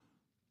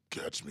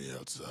Catch me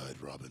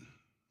outside, Robin.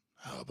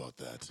 How about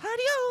that?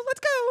 Howdy-o, let's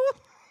go.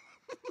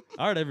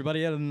 All right, everybody,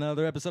 yet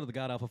another episode of the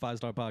God Alpha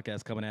 5-Star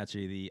Podcast coming at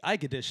you, the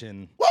Ike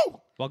edition.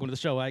 Whoa! Welcome to the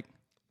show, Ike.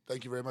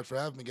 Thank you very much for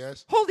having me,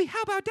 guys. Holy,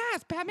 how about that,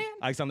 Batman?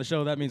 Ike's on the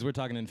show. That means we're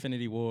talking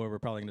Infinity War. We're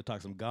probably going to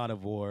talk some God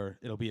of War.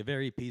 It'll be a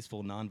very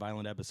peaceful,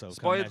 non-violent episode.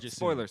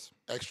 Spoilers.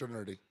 Extra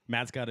nerdy.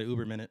 Matt's got an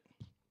Uber minute,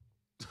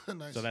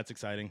 Nice. so that's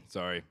exciting.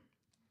 Sorry.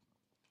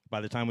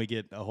 By the time we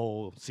get a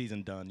whole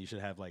season done, you should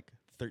have like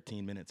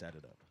 13 minutes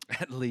added up.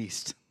 At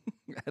least.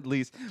 At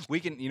least. We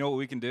can, you know what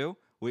we can do?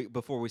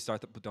 Before we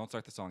start, don't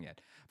start the song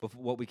yet. But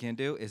what we can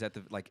do is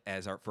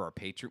for our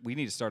Patreon, we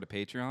need to start a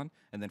Patreon,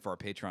 and then for our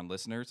Patreon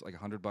listeners, like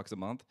 $100 a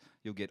month,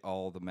 you'll get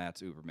all the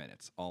Matt's Uber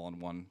minutes all in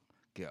one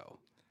go.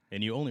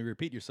 And you only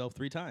repeat yourself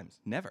 3 times.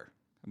 Never.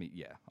 I mean,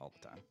 yeah, all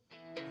the time.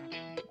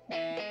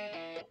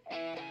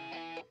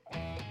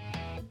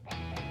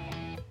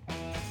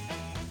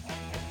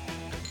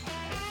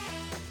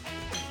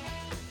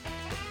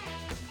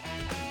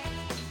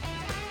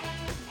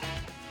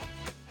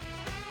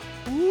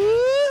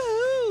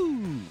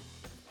 Woo!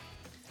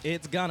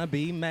 It's gonna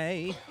be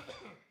May.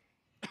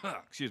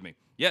 Excuse me.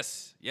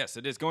 Yes,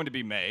 it is going to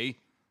be May.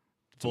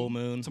 Full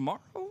moon. Tomorrow?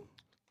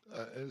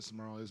 It is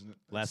tomorrow, isn't it?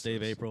 Last day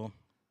of April.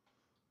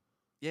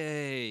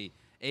 Yay.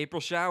 April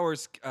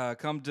showers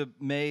come to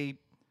May.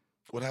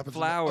 What happens?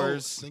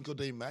 Flowers. Cinco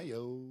de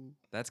Mayo.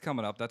 That's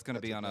coming up. That's going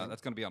to be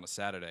on a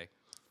Saturday.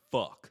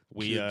 Fuck.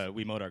 We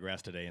mowed our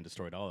grass today and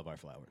destroyed all of our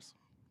flowers.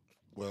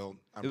 Well,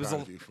 I'm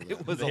proud of you for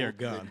that. They're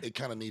gone. It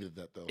kind of needed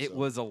that, though. It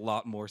was a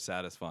lot more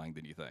satisfying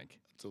than you think.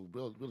 It's a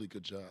really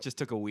good job. Just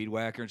took a weed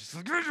whacker and just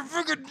like,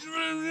 felt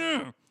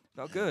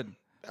good.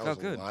 That Felt was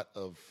good. a lot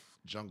of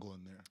jungle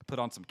in there. Put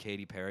on some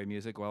Katy Perry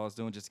music while I was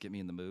doing just to get me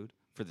in the mood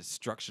for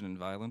destruction and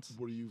violence.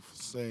 What are you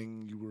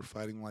saying? You were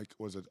fighting like,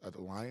 was it a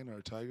lion or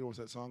a tiger? What's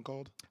that song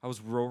called? I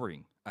was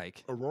roaring,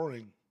 Ike. A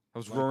roaring. I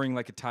was roaring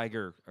like a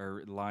tiger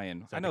or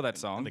lion. I know that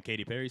song. The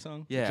Katy Perry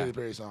song? Yeah. Katy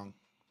Perry song.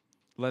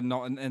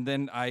 And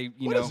then I,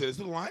 What is it? Is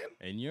it a lion?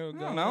 And you're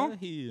don't gonna know.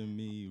 hear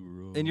me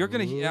roar. And you're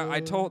gonna.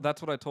 That's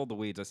what I told the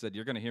weeds. I said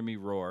you're gonna hear me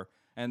roar,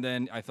 and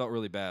then I felt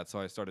really bad, so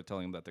I started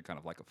telling them that they're kind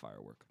of like a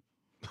firework.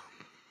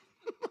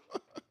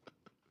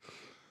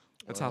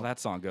 That's how that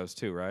song goes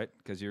too, right?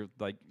 Because you're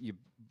like you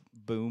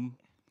boom.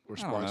 Where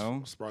I don't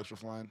know. sparks were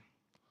flying.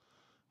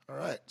 All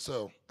right,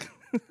 so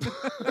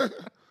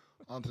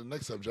on to the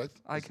next subject.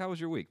 Ike, how was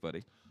your week,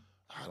 buddy?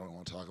 I don't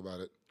want to talk about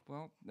it.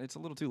 Well, it's a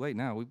little too late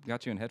now. We've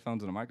got you in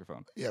headphones and a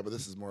microphone. Yeah, but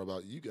this is more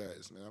about you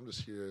guys, man. I'm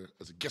just here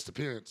as a guest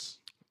appearance.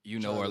 You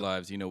know our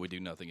lives. You know we do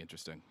nothing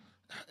interesting.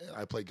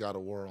 I played God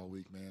of War all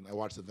week, man. I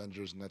watched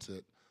Avengers, and that's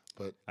it.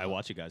 But I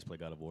watch you guys play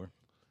God of War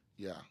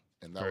yeah,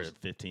 and that for was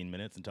 15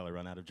 minutes until I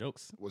run out of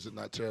jokes. it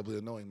not terribly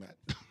annoying, Matt?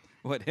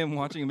 What, him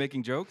watching and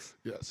making jokes?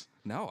 Yes.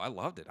 No, I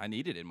loved it. I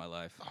needed it in my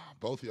life.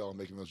 Both of y'all are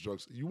making those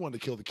jokes. You wanted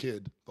to kill the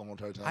kid the whole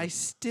entire time. I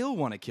still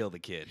want to kill the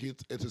kid.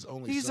 It's his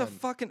only He's son. a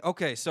fucking...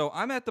 Okay, so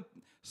I'm at the...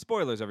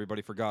 Spoilers,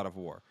 everybody, for God of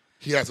War.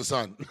 He has a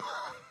son.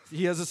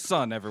 He has a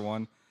son,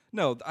 everyone.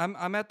 No,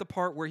 I'm at the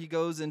part where he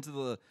goes into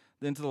the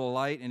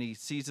light and he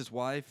sees his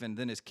wife and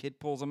then his kid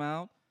pulls him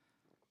out.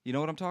 You know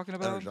what I'm talking I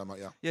know about? what you're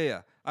talking about, yeah.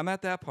 Yeah. I'm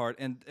at that part,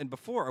 and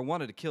before I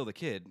wanted to kill the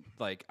kid.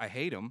 Like, I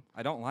hate him.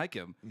 I don't like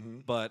him.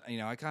 But,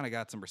 I kind of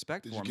got some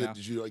respect for him now.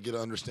 Did you get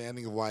an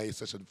understanding of why he's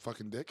such a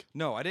fucking dick?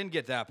 No, I didn't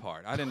get that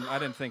part. I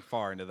didn't think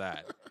far into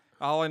that.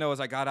 All I know is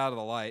I got out of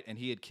the light, and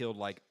he had killed,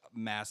 like,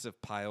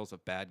 massive piles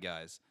of bad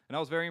guys. And I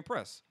was very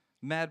impressed.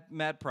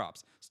 Mad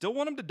props. Still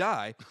want him to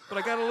die, but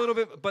I got a little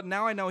bit... But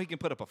now I know he can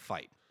put up a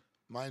fight.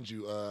 Mind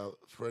you,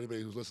 for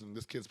anybody who's listening,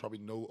 this kid's probably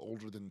no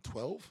older than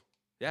 12.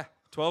 Yeah,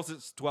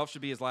 12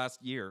 should be his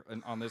last year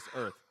on this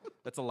earth.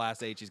 That's the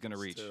last age he's going to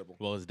reach. Terrible.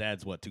 Well, his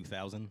dad's,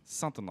 2000?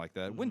 Something like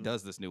that. When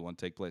does this new one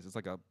take place? It's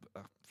like a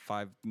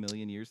 5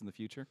 million years in the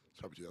future? It's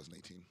probably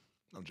 2018.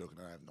 I'm joking.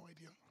 I have no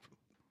idea.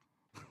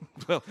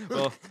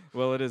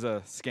 well, it is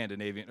a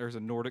Scandinavian. There's a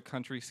Nordic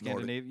country,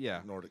 Scandinavia.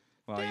 Yeah. Nordic.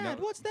 Well, Dad,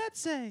 what's that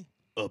say?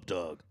 Up,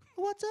 dog.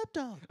 What's up,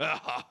 dog? Is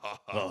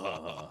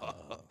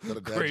that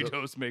a dad joke?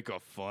 Kratos make a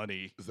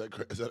funny. Is that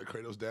a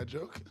Kratos dad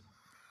joke?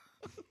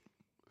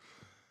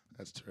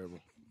 That's terrible.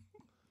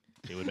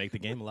 It would make the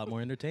game a lot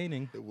more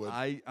entertaining. It would.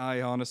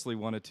 I honestly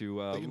wanted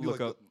to They can look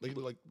do up. They can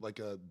do like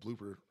a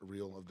blooper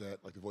reel of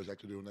that, like the voice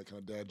actor doing that kind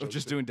of dad joke.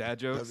 Just doing dad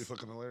jokes? That'd be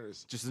fucking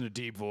hilarious. Just in a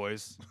deep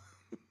voice.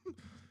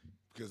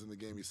 Because in the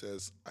game he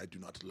says, "I do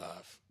not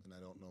laugh," and I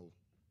don't know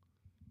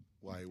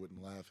why he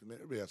wouldn't laugh. I mean,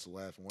 everybody has to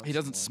laugh. Once He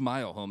doesn't in a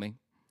while. smile, homie.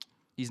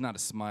 He's not a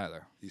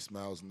smiler. He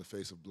smiles in the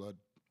face of blood.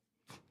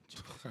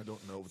 I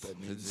don't know what that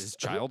means. His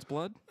child's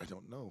blood? I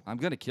don't know. I'm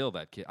going to kill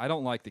that kid. I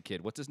don't like the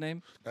kid. What's his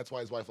name? That's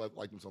why his wife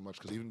liked him so much,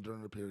 because even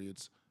during the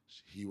periods,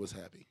 he was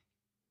happy.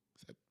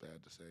 Is that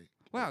bad to say?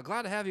 Wow,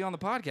 glad to have you on the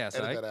podcast,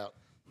 Edit Ike. that out.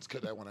 Let's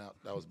cut that one out.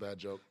 That was a bad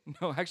joke.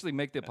 No, actually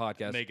make the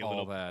podcast Make it all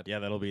little that. Yeah,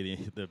 that'll be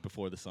the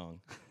before the song.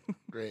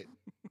 Great.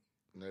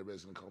 And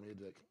everybody's going to call me a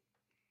dick.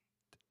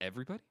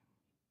 Everybody?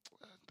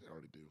 They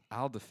already do.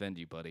 I'll defend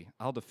you, buddy.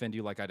 I'll defend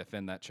you like I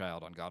defend that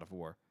child on God of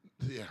War.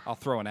 Yeah. I'll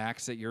throw an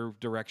axe at your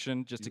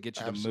direction just to get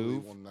you to absolutely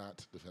move. will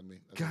not defend me.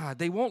 God,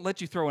 they won't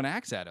let you throw an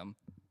axe at him.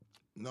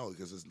 No,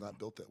 because it's not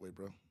built that way,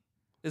 bro.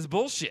 It's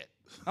bullshit.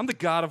 I'm the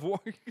god of war.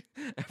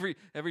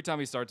 every time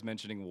he starts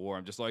mentioning war,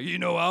 I'm just like,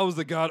 I was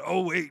the god.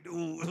 Oh wait.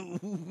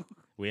 Ooh.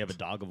 We have a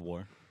dog of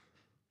war.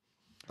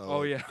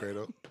 Oh, yeah.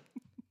 Krato.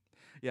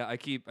 Yeah, I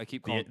keep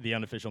calling. The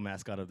unofficial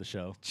mascot of the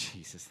show.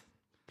 Jesus.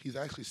 He's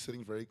actually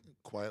sitting very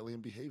quietly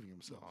and behaving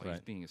himself. Oh, he's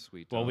Right. being a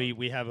sweet Well, dog.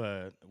 we have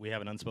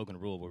an unspoken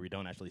rule where we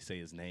don't actually say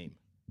his name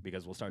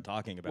because we'll start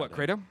talking about What, him.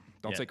 Krato?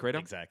 Don't Yeah, say Krato?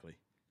 Exactly.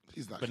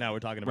 He's not. But now we're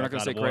talking We're not about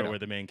gonna God of say War Krato. where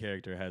the main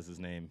character has his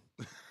name.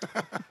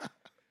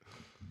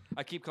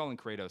 I keep calling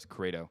Kratos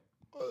Krato.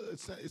 It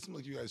seems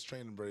like you guys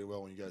trained him very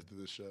well when you guys did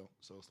this show.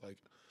 So it's like,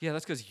 Yeah,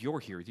 that's because you're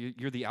here.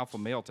 You're the alpha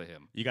male to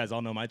him. You guys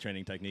all know my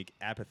training technique,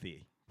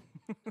 apathy.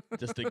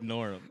 Just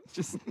ignore him.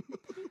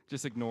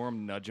 Just ignore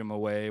him, nudge him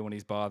away when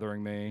he's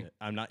bothering me.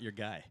 I'm not your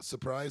guy.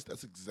 surprised.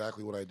 That's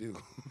exactly what I do.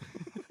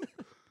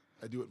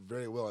 I do it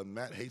very well, and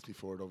Matt hates me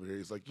for it over here.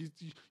 He's like, you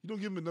don't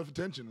give him enough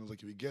attention. I was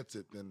like, if he gets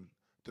it, then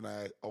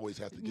I always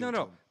have to give it to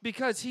No, him.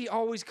 because he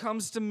always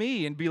comes to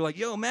me and be like,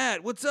 "Yo,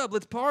 Matt, what's up?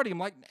 Let's party." I'm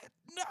like,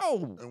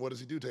 "No." And what does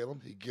he do, Tatum?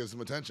 He gives him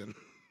attention.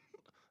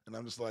 And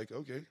I'm just like,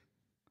 okay.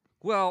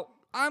 Well,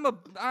 I'm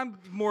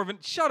more of an.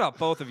 Shut up,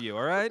 both of you.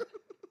 All right.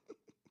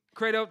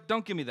 Kratos,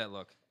 don't give me that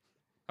look.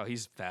 Oh,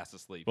 he's fast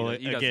asleep. Well,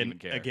 he doesn't even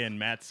care. again,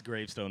 Matt's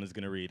gravestone is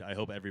going to read, I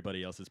hope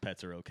everybody else's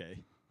pets are okay.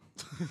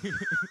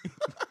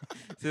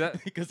 See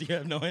that? Because you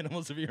have no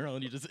animals of your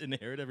own. You just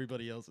inherit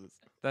everybody else's.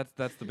 That's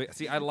the big.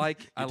 See, I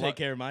like. You take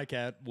care of my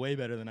cat way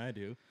better than I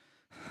do.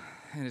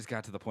 And it's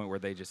got to the point where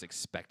they just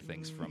expect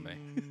things from me.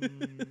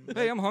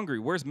 Hey, I'm hungry.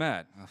 Where's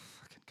Matt? Oh,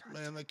 fucking God.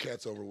 Man, that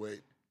cat's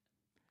overweight.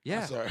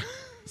 Yeah. I'm sorry.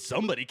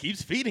 Somebody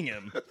keeps feeding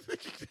him.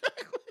 Exactly.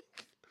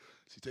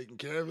 Is he taking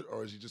care of it,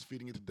 or is he just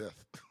feeding it to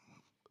death?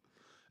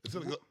 It's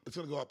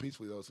gonna go out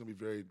peacefully though. It's gonna be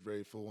very,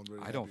 very full and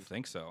very. I don't happy.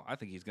 think so. I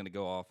think he's going to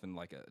go off in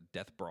like a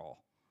death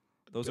brawl.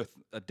 Those are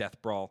a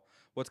death brawl.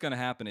 What's going to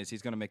happen is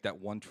he's going to make that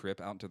one trip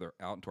out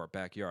into our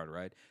backyard,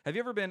 right? Have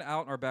you ever been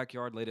out in our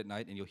backyard late at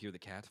night and you'll hear the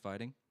cats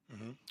fighting?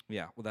 Mm-hmm.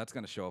 Yeah, well, that's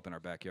going to show up in our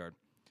backyard.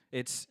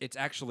 It's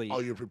actually. Oh,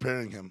 you're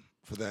preparing him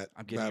for that.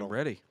 I'm getting battle. him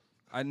ready.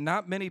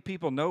 Not many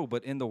people know,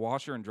 but in the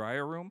washer and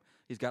dryer room,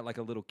 he's got like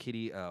a little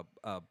kitty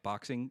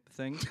boxing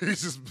thing.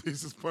 he's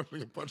just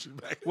punching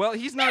back. Well,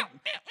 he's not.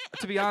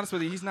 To be honest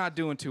with you, he's not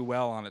doing too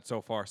well on it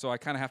so far. So I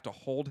kind of have to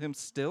hold him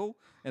still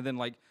and then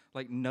like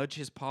nudge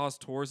his paws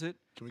towards it.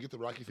 Can we get the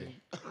Rocky thing?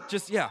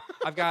 Just yeah,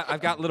 I've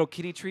got little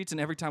kitty treats, and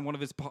every time one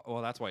of his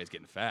well, that's why he's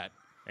getting fat.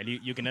 And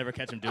you can never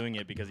catch him doing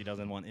it because he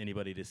doesn't want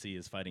anybody to see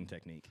his fighting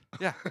technique.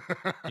 Yeah,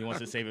 He wants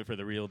to save it for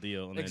the real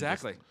deal. And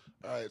exactly.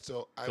 All right,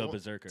 so I Then just go won't,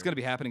 berserker. It's gonna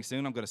be happening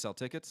soon. I'm gonna sell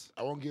tickets.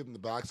 I won't give him the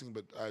boxing,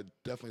 but I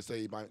definitely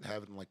say he might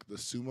have it in like the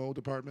sumo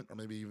department, or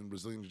maybe even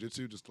Brazilian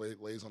jiu-jitsu. Just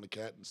lays on the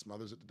cat and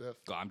smothers it to death.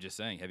 I'm just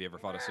saying. Have you ever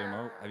fought a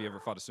sumo? Have you ever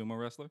fought a sumo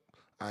wrestler?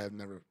 I have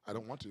never. I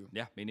don't want to.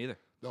 Yeah, me neither.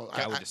 No,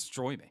 Guy would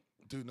destroy me.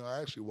 dude. No, I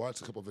actually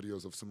watched a couple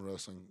videos of sumo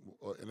wrestling,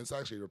 and it's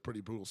actually a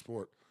pretty brutal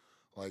sport.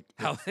 Like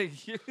How they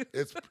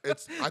it's.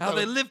 I how thought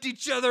they it- lift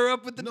each other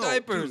up with the no,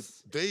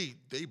 diapers. dude,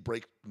 they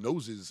break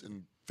noses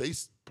and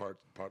face part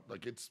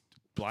like it's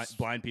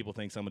Blind people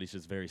think somebody's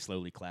just very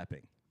slowly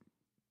clapping.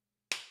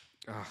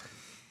 Ugh.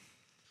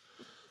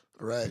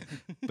 right.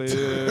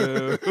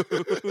 Boo.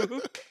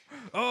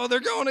 Oh, they're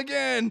going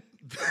again.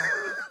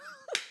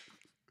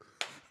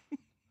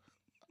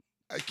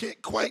 I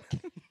can't quite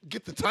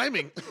get the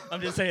timing.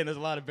 I'm just saying there's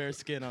a lot of bare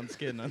skin on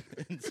skin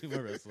in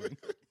sumo wrestling.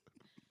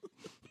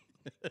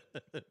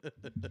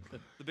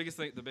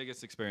 The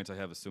biggest experience I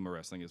have with sumo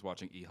wrestling is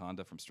watching E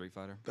Honda from Street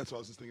Fighter. That's what I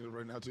was just thinking of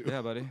right now too.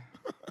 Yeah, buddy.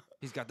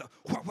 He's got the.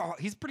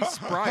 He's pretty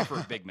spry for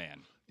a big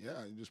man.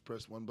 Yeah, you just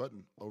press one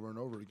button over and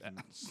over again.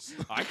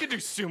 I could do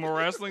sumo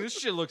wrestling. This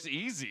shit looks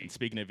easy.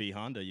 Speaking of V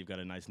Honda, you've got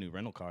a nice new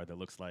rental car that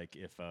looks like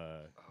if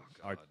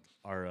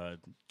our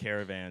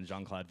caravan,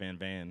 Jean-Claude Van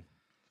Van,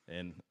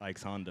 and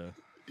Ike's Honda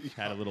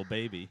had a little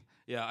baby,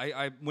 Yeah,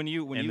 I when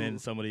you then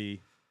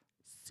somebody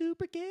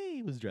super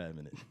gay was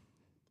driving it.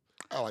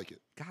 I like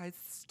it. guys,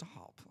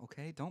 stop.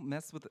 Okay, don't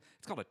mess with it.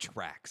 It's called a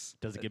Trax.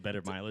 Does it get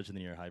better mileage than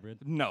your hybrid?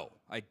 No,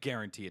 I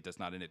guarantee it does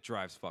not, and it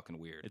drives fucking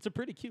weird. It's a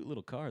pretty cute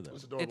little car, though.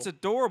 It's adorable. It's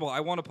adorable. I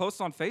want to post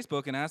on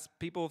Facebook and ask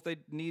people if they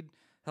need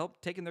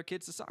help taking their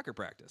kids to soccer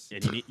practice.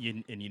 And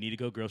you need to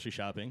go grocery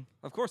shopping.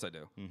 Of course I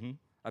do. Mm-hmm.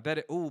 I bet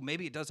it. Oh,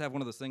 maybe it does have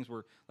one of those things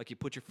where, like, you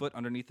put your foot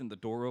underneath and the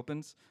door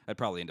opens. I'd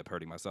probably end up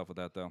hurting myself with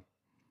that, though.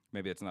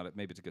 Maybe it's not.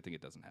 Maybe it's a good thing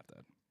it doesn't have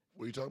that.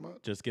 What are you talking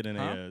about? Just get in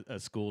Huh? a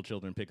school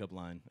children pickup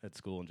line at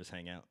school and just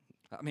hang out.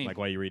 I mean, Like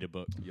while you read a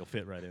book, you'll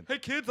fit right in. hey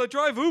kids, I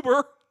drive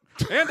Uber,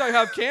 and I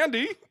have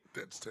candy.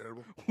 That's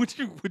terrible. Would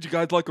you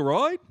guys like a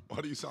ride?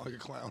 Why do you sound like a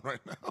clown right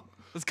now?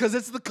 It's because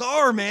it's the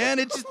car, man.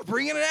 It's just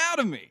bringing it out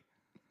of me.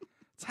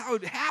 That's how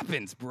it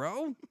happens,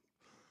 bro.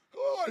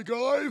 Hi,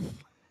 guys.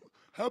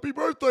 Happy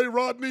birthday,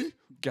 Rodney.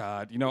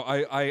 God, you know,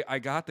 I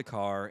got the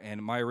car,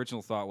 and my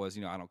original thought was,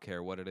 you know, I don't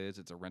care what it is.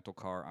 It's a rental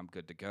car. I'm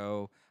good to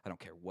go. I don't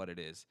care what it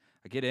is.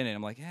 I get in it, and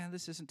I'm like, yeah,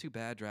 this isn't too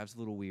bad. Drives a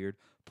little weird.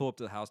 Pull up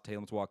to the house.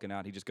 Tatum's walking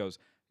out. He just goes,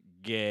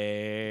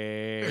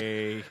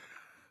 gay.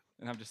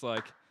 And I'm just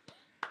like,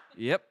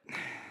 yep,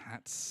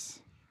 that's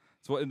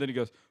what. And then he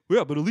goes,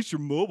 yeah, but at least you're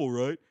mobile,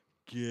 right?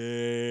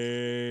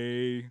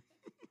 Gay.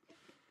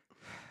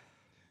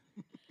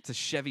 It's a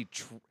Chevy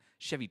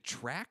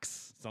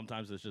Trax.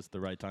 Sometimes it's just the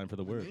right time for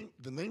the word.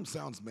 The name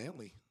sounds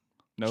manly.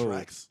 No,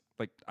 Trax.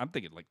 like I'm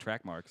thinking like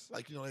track marks.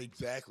 Like, you know,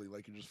 exactly.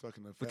 Like you're just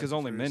fucking. Because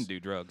only men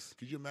do drugs.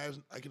 Could you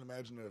imagine? I can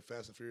imagine a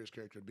Fast and Furious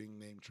character being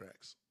named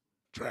Trax.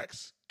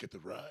 Trax, get the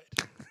ride.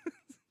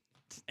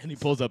 And he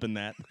pulls up in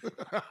that.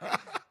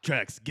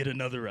 Trax, get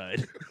another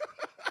ride.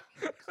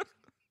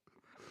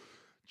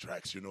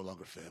 Trax, you're no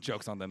longer family.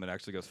 Jokes on them. It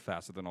actually goes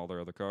faster than all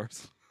their other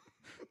cars.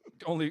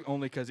 only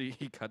because he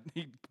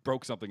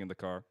broke something in the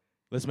car.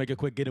 Let's make a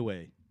quick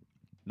getaway.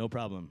 No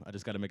problem. I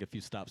just got to make a few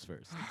stops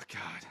first. Oh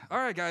God! All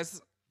right,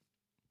 guys.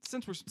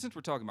 Since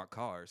we're talking about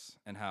cars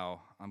and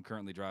how I'm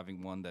currently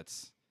driving one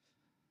that's,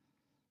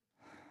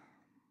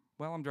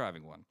 well, I'm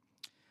driving one.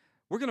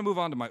 We're gonna move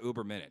on to my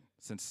Uber Minute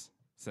since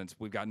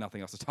we've got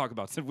nothing else to talk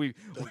about. Since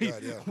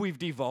we've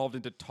devolved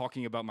into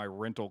talking about my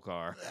rental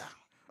car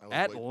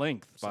at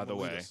length. By the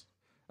way.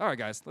 All right,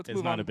 guys. Let's move on.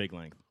 It's not a big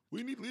length.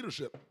 We need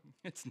leadership.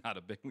 It's not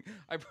a big.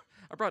 I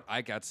brought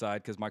Ike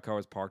outside because my car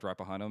was parked right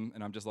behind him,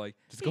 and I'm just like,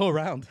 just go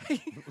around.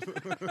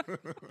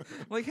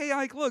 Like, hey,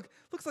 Ike,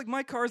 looks like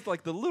my car's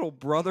like the little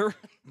brother.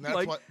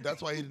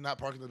 That's why he did not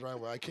park in the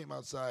driveway. I came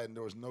outside and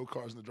there was no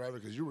cars in the driveway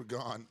because you were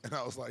gone, and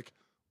I was like,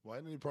 why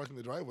didn't he park in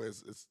the driveway?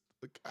 It's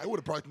like, I would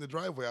have parked in the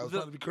driveway. I was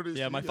trying to be courteous.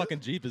 Yeah, my fucking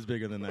Jeep is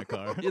bigger than that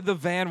car. The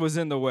van was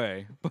in the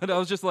way, but I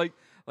was just like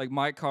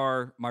my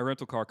car, my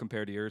rental car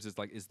compared to yours is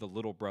the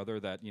little brother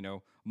that, you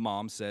know,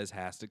 mom says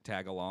has to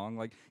tag along.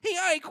 Like, hey,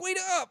 Ike, wait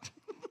up.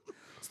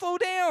 Slow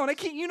down. I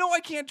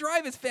can't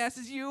drive as fast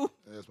as you.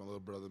 Yeah, that's my little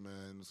brother,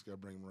 man. Just gotta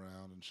bring him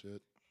around and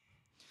shit.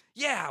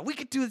 Yeah, we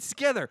could do this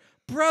together.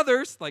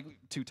 Brothers. Like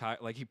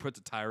like he puts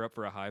a tire up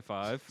for a high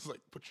five. It's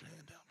like, put your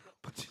hand down,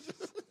 bro.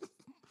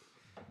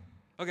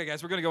 Okay,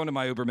 guys, we're gonna go into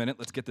my Uber Minute.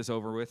 Let's get this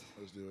over with.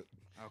 Let's do it.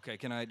 Okay,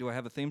 do I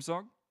have a theme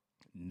song?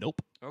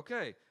 Nope.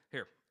 Okay,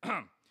 here.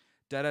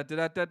 Da da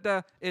da da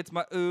da. It's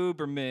my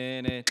Uber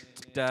Minute.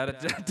 Da da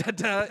da da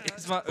da.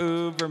 It's my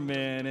Uber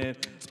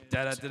Minute.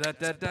 Da da da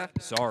da da.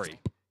 Sorry.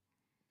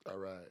 All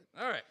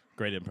right.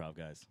 Great improv,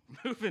 guys.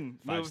 Moving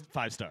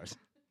 5 stars.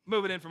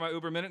 Moving in for my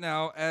Uber Minute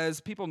now. As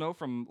people know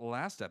from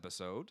last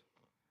episode,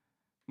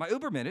 my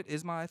Uber Minute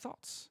is my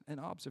thoughts and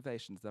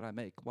observations that I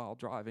make while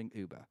driving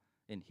Uber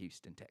in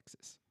Houston,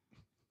 Texas.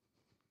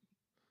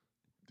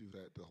 Do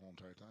that the whole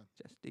entire time.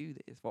 Just do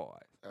this, boy.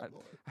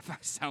 Boy.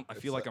 I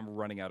feel like I'm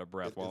running out of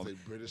breath while It's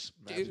a British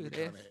do magic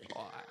this, McConaughey.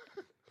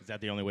 boy. Is that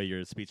the only way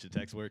your speech to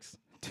text works?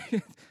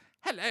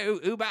 Hello,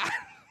 Uber.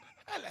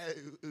 Hello,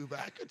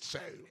 Uber. Good show.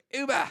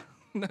 Uber.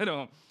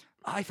 No.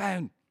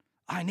 iPhone.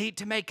 I need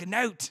to make a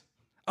note.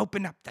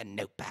 Open up the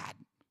notepad.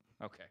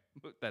 Okay,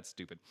 that's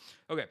stupid.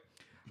 Okay.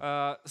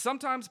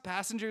 Sometimes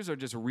passengers are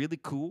just really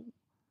cool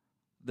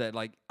that,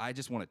 like, I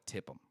just want to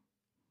tip them.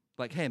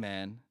 Like, hey,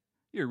 man,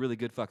 you're a really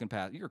good fucking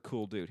passenger. You're a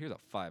cool dude. Here's a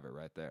 $5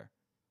 right there.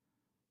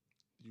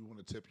 You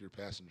want to tip your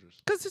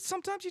passengers? Because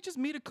sometimes you just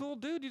meet a cool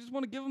dude. You just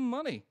want to give him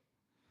money.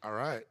 All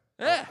right.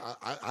 Yeah.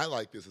 I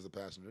like this as a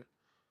passenger.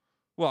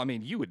 Well, I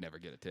mean, you would never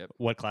get a tip.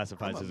 What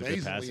classifies I'm as a good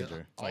amazingly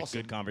passenger? Like awesome.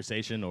 good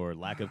conversation or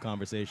lack of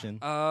conversation?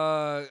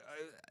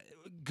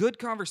 Good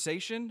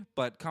conversation,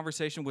 but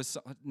conversation was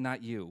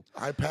not you.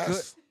 I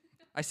pass.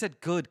 I said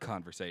good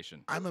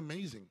conversation. I'm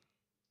amazing.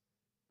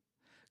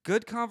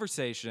 Good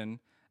conversation,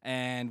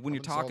 and when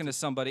you're talking to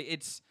somebody,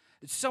 it's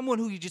someone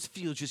who you just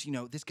feel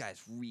this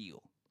guy's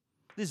real.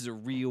 This is a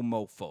real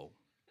mofo.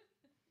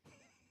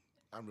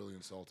 I'm really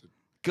insulted.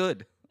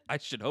 Good. I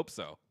should hope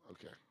so.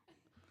 Okay.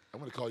 I'm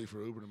going to call you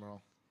for Uber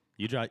tomorrow.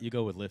 You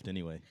go with Lyft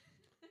anyway.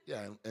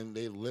 Yeah, and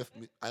they lift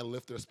me. I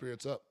lift their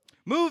spirits up.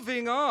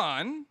 Moving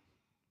on.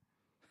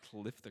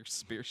 Lift their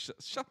spirits.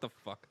 Shut the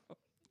fuck up.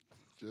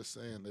 Just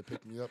saying. They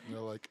pick me up and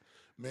they're like,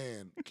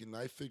 man, can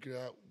I figure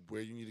out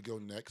where you need to go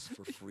next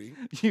for free?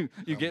 You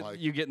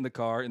get in the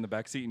car in the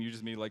back seat and you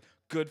just mean like,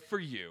 good for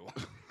you.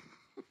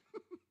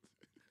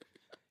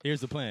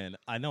 Here's the plan.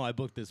 I know I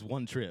booked this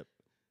one trip,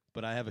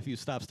 but I have a few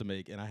stops to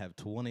make, and I have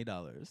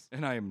 $20.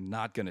 And I am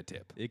not going to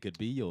tip. It could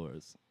be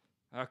yours.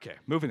 Okay,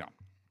 moving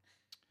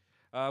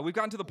on. We've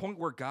gotten to the point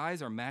where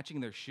guys are matching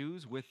their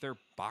shoes with their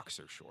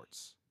boxer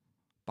shorts.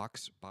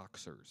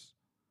 Boxers.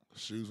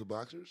 Shoes or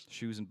boxers?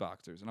 Shoes and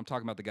boxers. And I'm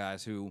talking about the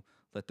guys who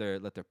let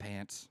their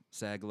pants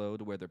sag low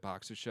to where their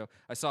boxers show.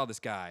 I saw this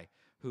guy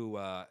who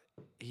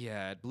he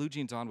had blue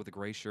jeans on with a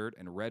gray shirt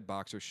and red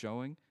boxers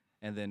showing,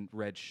 and then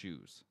red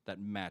shoes that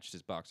matched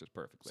his boxers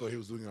perfectly. So he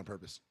was doing it on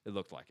purpose. It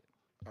looked like it.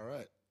 All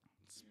right.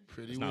 It's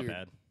pretty It's weird. not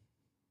bad.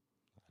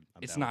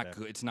 It's down not with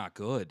that. good. It's not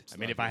good. I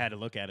mean, if I had to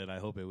look at it, I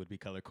hope it would be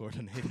color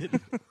coordinated.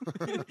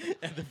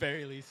 At the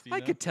very least, you I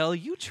know? could tell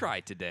you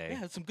tried today.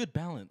 Yeah, some good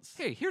balance.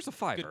 Hey, here's a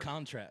fiver. Good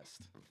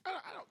contrast. I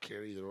don't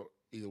care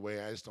either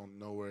way. I just don't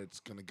know where it's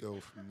gonna go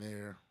from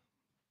there.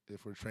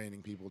 If we're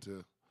training people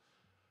to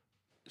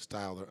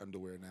style their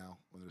underwear now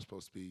when they're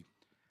supposed to be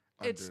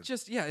It's under.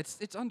 just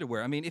it's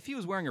underwear. I mean, if he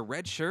was wearing a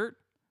red shirt,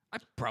 I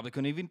probably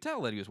couldn't even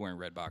tell that he was wearing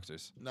red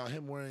boxers. Now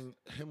him wearing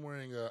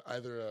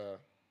either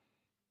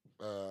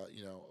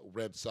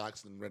red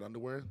socks and red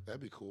underwear,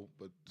 that'd be cool.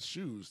 But the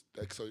shoes,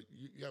 like, so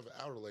you have an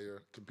outer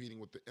layer competing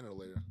with the inner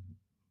layer,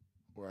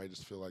 where I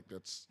just feel like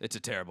that's It's a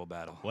terrible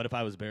battle. What if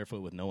I was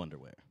barefoot with no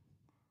underwear?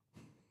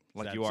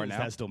 Like Is you that- are is now.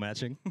 that still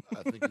matching?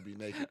 I think you'd be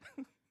naked.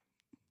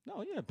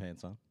 No, you have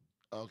pants on.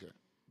 Okay,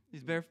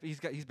 He's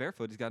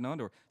barefoot. He's got no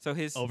underwear. So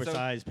his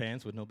Oversized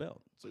pants with no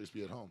belt. so you just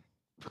be at home.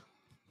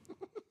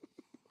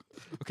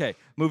 Okay,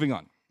 moving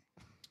on.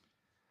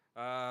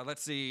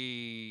 Let's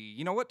see.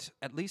 You know what?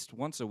 At least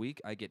once a week,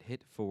 I get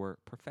hit for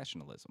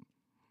professionalism.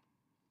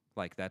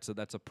 Like that's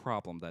a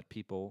problem that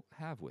people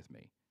have with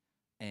me,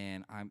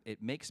 and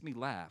it makes me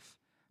laugh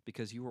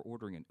because you were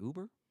ordering an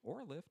Uber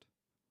or a Lyft,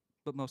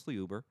 but mostly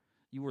Uber.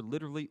 You were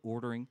literally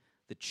ordering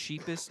the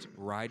cheapest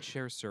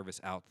rideshare service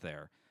out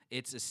there.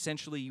 It's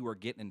essentially you are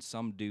getting in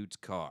some dude's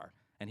car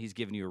and he's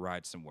giving you a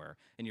ride somewhere,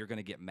 and you're going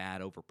to get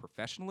mad over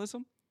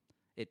professionalism.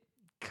 It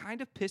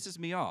kind of pisses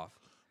me off.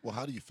 Well,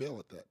 how do you feel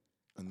at that?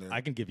 And I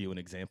can give you an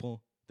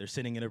example. They're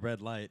sitting in a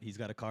red light. He's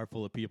got a car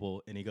full of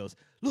people, and he goes,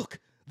 "Look,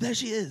 there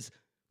she is,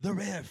 the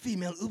rare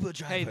female Uber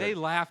driver." Hey, they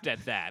laughed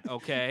at that,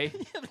 okay?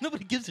 Yeah, but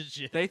nobody gives a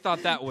shit. They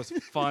thought that was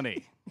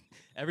funny.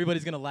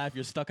 Everybody's gonna laugh.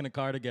 You're stuck in a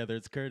car together.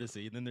 It's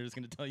courtesy. And then they're just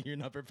gonna tell you you're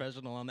not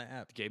professional on the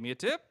app. Gave me a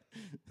tip.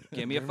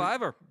 Gave me a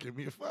fiver. Give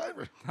me a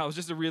fiver. I was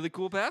just a really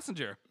cool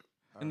passenger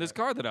in this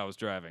car that I was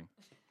driving.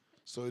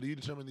 So do you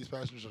determine these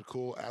passengers are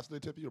cool after they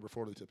tip you or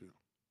before they tip you?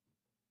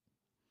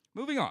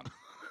 Moving on.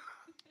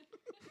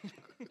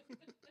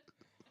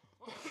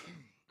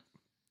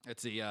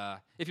 Let's see.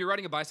 If you're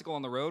riding a bicycle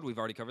on the road, we've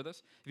already covered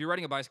this. If you're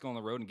riding a bicycle on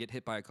the road and get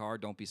hit by a car,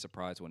 don't be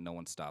surprised when no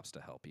one stops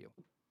to help you.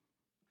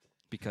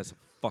 Because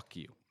fuck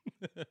you.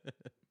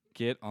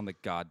 Get on the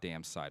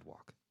goddamn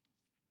sidewalk.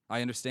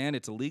 I understand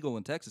it's illegal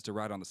in Texas to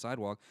ride on the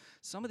sidewalk.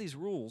 Some of these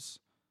rules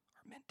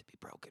are meant to be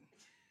broken.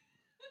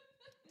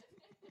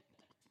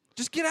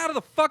 Just get out of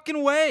the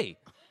fucking way.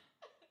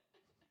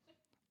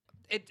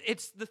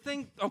 It's the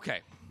thing.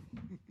 Okay.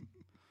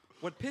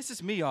 What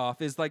pisses me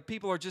off is like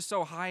people are just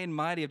so high and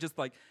mighty of just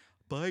like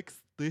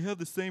bikes. They have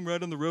the same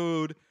ride on the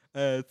road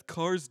as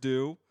cars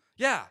do.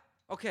 Yeah.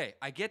 Okay.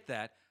 I get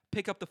that.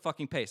 Pick up the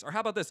fucking pace. Or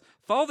how about this?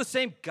 Follow the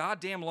same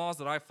goddamn laws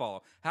that I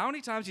follow. How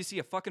many times do you see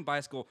a fucking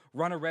bicycle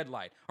run a red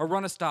light or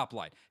run a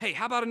stoplight? Hey,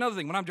 how about another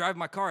thing? When I'm driving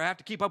my car, I have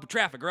to keep up with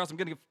traffic or else I'm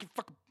going to get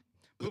fucking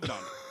moved on.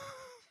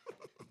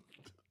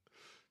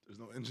 There's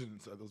no engine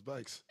inside those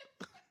bikes.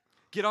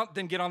 Get on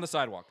the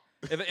sidewalk.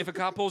 If a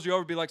cop pulls you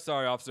over, be like,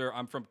 "Sorry, officer,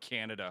 I'm from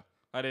Canada.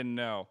 I didn't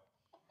know."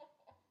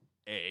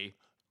 A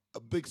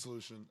big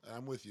solution, and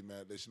I'm with you,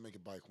 Matt. They should make a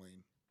bike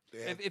lane.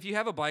 If you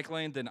have a bike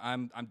lane, then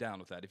I'm down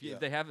with that.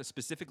 If they have a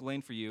specific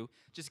lane for you,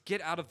 just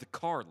get out of the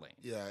car lane.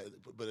 Yeah,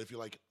 but if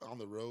you're like on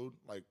the road,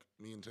 like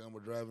me and Tim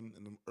were driving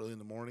early in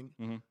the morning,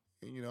 and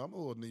I'm a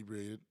little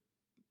inebriated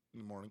in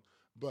the morning.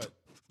 But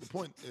the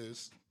point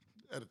is,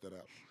 edit that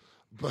out.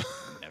 But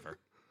Never.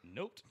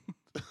 Nope.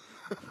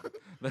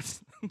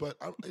 But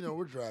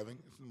we're driving.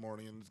 It's in the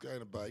morning, and this guy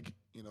on a bike.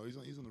 He's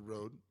on the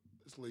road.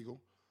 It's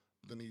legal.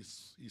 Then he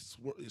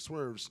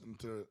swerves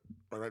into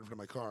right in front of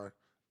my car,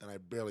 and I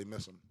barely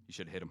miss him. You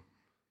should have hit him,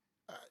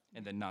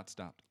 and then not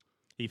stopped.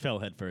 He fell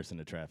headfirst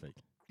into traffic.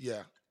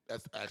 Yeah,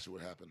 that's actually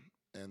what happened.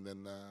 And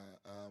then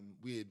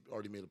we had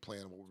already made a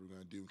plan of what we were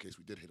going to do in case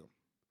we did hit him.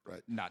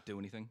 Right? Not do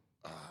anything.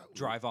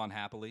 Drive on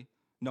happily,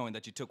 knowing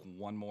that you took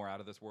one more out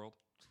of this world.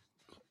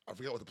 I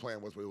forgot what the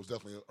plan was, but it was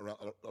definitely around.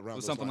 Was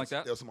those something lines.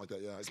 like that? Yeah, something like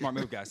that. Yeah. Smart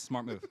move, guys.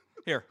 Smart move.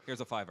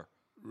 Here's a fiver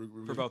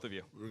for both of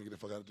you. We're gonna get the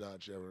fuck out of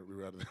Dodge. Yeah, we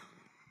were out of there.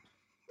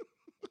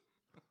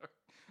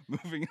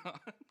 Moving on.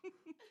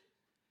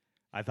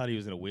 I thought he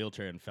was in a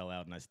wheelchair and fell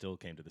out, and I still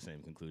came to the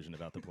same conclusion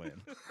about the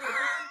plan.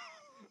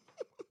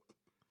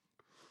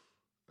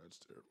 That's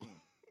terrible.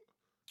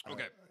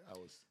 Okay.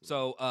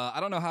 So I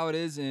don't know how it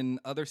is in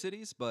other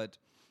cities, but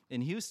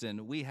in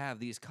Houston, we have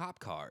these cop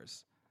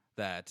cars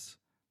that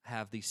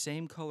have the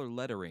same color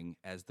lettering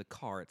as the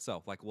car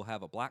itself. Like we'll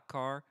have a black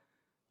car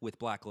with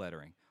black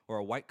lettering or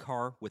a white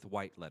car with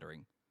white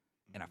lettering.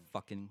 And I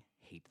fucking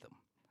hate them.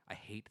 I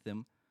hate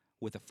them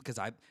because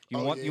you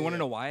want to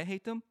know why I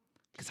hate them?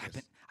 Because I've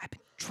been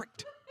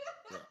tricked.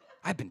 Yeah.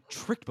 I've been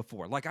tricked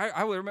before. Like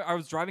I remember I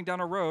was driving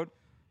down a road.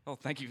 Oh,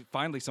 thank you.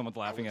 Finally, someone's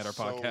laughing at our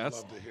podcast. I would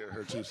love to hear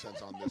her 2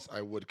 cents on this.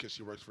 I would, because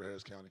she works for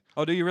Harris County.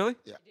 Oh, do you really?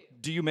 Yeah.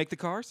 Do you make the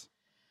cars?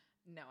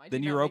 No, I do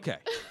Then not you're make okay.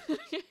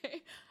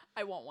 it.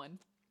 I want one.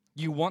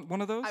 You want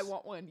one of those? I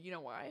want one. You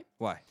know why?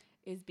 Why?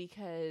 Is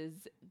because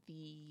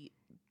the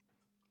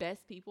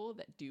best people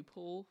that do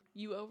pull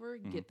you over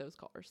get those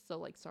cars. So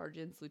like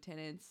sergeants,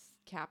 lieutenants,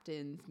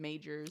 captains,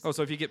 majors. Oh,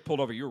 so if you get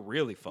pulled over, you're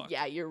really fucked.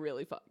 Yeah, you're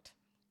really fucked.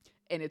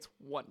 And it's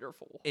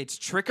wonderful. It's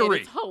And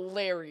trickery. it's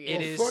hilarious.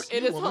 It is- fuck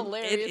It you, is woman.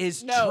 hilarious. It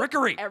is No,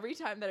 trickery. Every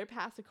time that I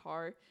pass a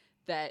car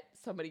that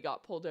somebody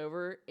got pulled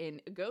over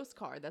in a ghost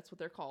car, that's what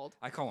they're called.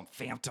 I call them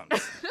phantoms.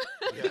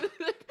 Yeah.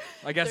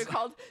 I guess.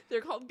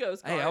 they're called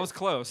ghost cars. Hey, I was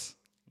close.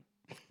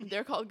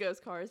 They're called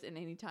ghost cars, and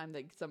anytime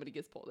that somebody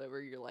gets pulled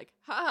over, you're like,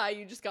 "Ha,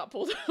 you just got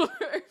pulled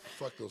over."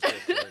 Fuck those cars,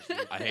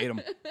 dude. I hate them.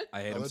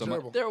 I hate Oh, them they're so much.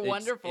 terrible. They're It's-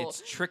 wonderful.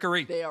 It's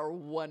trickery. They are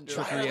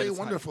wonderful. Why Trickery are at they its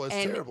wonderful? It's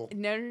And terrible.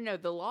 No.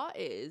 The law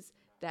is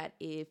that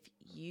if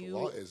The you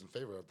law is in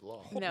favor of the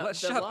law. no,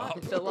 Let's the shut law up.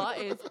 the law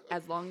is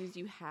as long as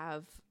you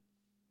have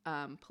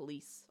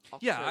police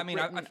officer Yeah, I mean,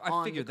 I written I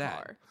on figured the that.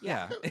 car.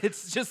 Yeah,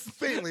 it's just.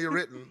 Faintly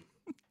written.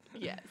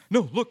 Yes.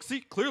 No, look,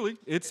 see, clearly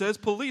it says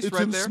police It's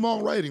right in there.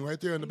 small writing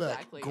right there in the back.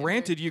 Exactly. and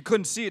Granted, you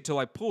couldn't see it till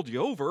I pulled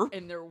you over.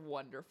 and they're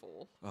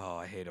wonderful. Oh,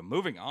 I hate them.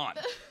 Moving on.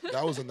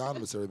 That was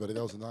anonymous, everybody.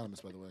 That was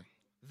anonymous, by the way.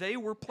 They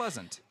were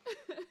pleasant.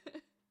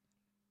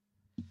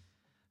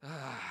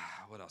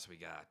 What else we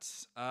got?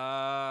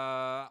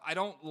 I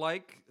don't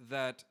like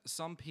that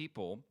some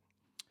people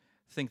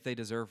think they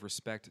deserve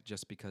respect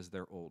just because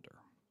they're older.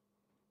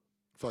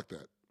 Fuck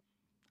that.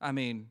 I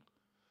mean,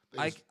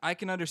 They just- I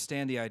can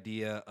understand the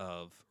idea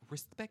of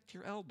respect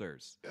your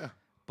elders, Yeah,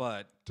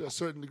 but to a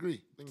certain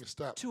degree. Then you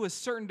stop. to a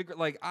certain degree,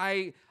 like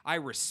I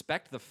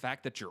respect the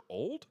fact that you're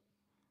old,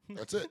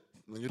 That's it.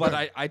 Then you're but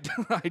done.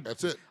 I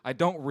That's it. I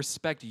don't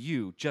respect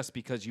you just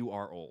because you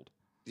are old.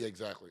 Yeah,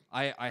 exactly.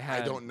 I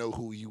I don't know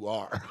who you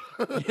are.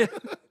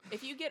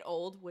 If you get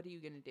old, what are you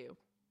gonna do?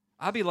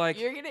 I'll be like,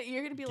 You're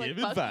gonna be like, Give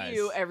 "Fuck advice.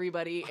 you,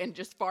 everybody," and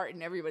just fart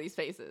in everybody's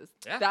faces.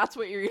 Yeah. That's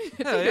what you're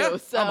gonna Hell do. yeah.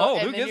 So, I'm old.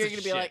 and Who then you're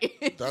gives gonna a be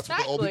like, That's what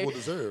the old exactly. people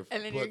deserve.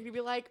 And then but you're gonna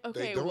be like, "Okay,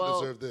 they don't well,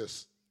 deserve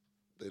this.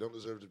 They don't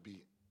deserve to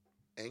be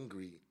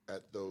angry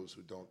at those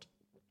who don't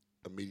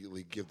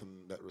immediately give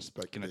them that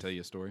respect. can I tell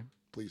you a story?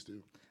 Please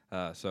do.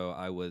 So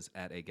I was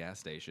at a gas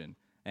station,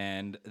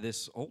 and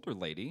this older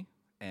lady,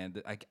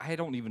 and I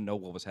don't even know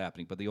what was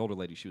happening, but the older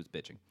lady, she was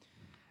bitching.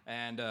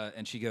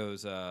 And she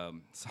goes,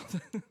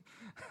 something.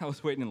 I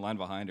was waiting in line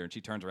behind her, and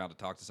she turns around to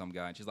talk to some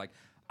guy, and she's like,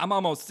 "I'm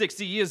almost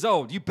 60 years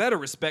old. You better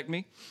respect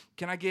me.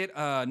 Can I get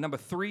number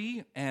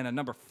 3 and a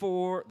number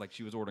 4?" Like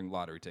she was ordering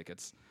lottery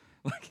tickets.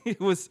 Like it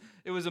was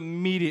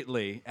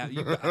immediately.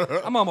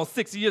 I'm almost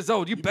 60 years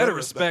old. You better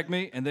respect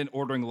me. And then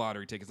ordering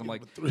lottery tickets. I'm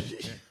like,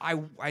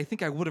 I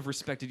think I would have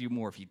respected you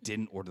more if you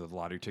didn't order the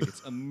lottery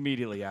tickets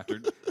immediately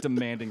after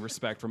demanding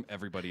respect from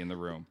everybody in the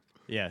room.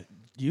 Yeah,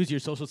 use your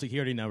social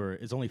security number.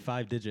 It's only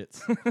 5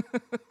 digits.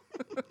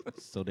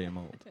 So damn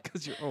old.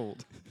 Because you're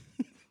old.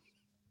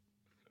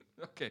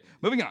 Okay,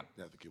 moving on.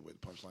 You have to give away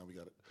the punchline. We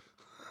got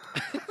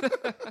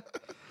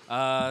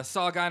it.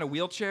 Saw a guy in a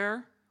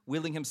wheelchair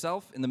wheeling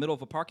himself in the middle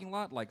of a parking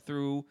lot, like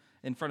through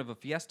in front of a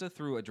Fiesta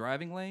through a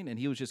driving lane, and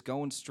he was just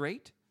going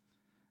straight,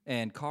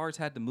 and cars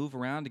had to move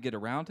around to get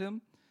around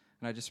him.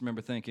 And I just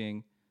remember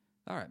thinking,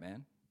 all right,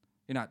 man,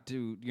 you're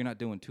not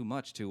doing too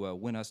much to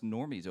win us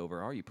normies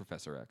over, are you,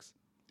 Professor X?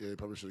 Yeah, he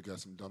probably should have got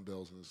some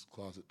dumbbells in his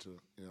closet to,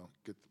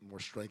 get more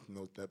strength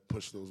and that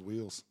push those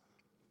wheels.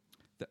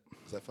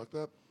 Is that fucked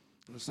up?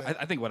 I'm just saying.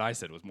 I think what I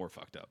said was more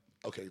fucked up.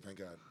 Okay, thank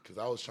God, because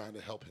I was trying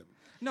to help him.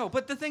 No,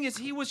 but the thing is,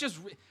 he was just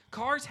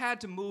cars had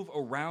to move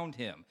around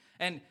him,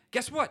 and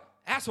guess what,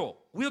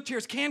 asshole?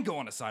 Wheelchairs can go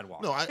on a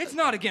sidewalk. No, it's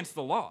not against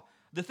the law.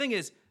 The thing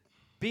is,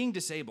 being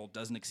disabled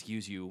doesn't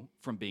excuse you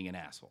from being an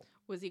asshole.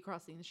 was he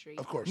crossing the street?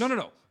 Of course.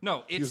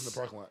 No. It's was in the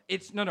parking lot.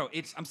 It's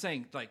It's I'm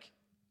saying like,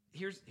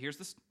 here's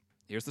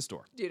the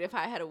store. Dude, if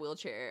I had a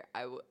wheelchair,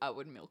 I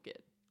would milk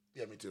it.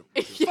 Yeah, me too.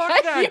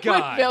 Fuck that you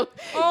guy. Would milk,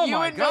 Oh you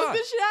my would milk God. the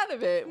shit out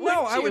of it. No,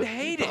 wouldn't I you? would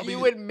hate it. You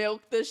would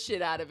milk the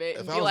shit out of it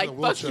If and I be was like, in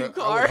a "Fuck you, wheelchair,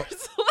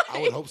 cars."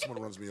 I would hope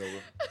someone runs me over.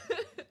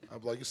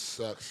 I'd be like, it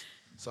sucks.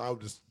 So I would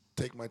just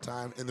take my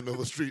time in the middle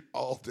of the street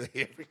all day,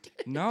 every day.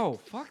 No,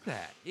 fuck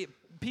that.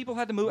 People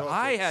had to move. No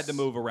I offense. had to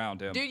move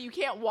around him. Dude, you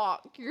can't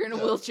walk. You're in a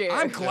wheelchair.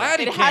 I'm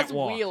glad he it can't has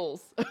walk.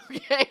 wheels.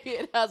 Okay,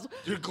 it has.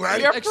 You're glad?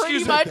 You're Excuse pretty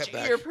me. much. Take that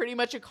back. You're pretty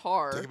much a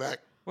car. Take it back.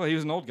 Well, he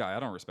was an old guy. I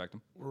don't respect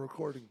him. We're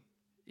recording.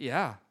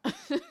 Yeah.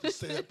 Just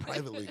say that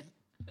privately.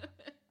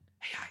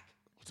 Hey, Ike.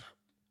 What's up?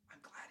 I'm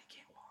glad he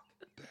can't walk.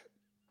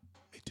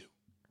 Me too.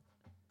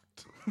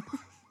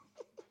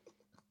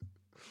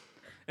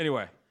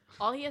 Anyway,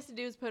 All he has to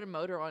do is put a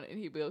motor on it, and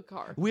he'd be a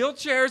car.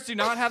 wheelchairs do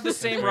not have the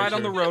same Very right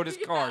on the true. road as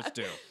cars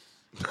do.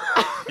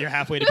 You're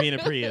halfway to being a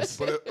Prius.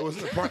 But it was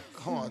in the park.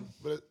 Hold on.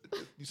 But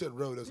you said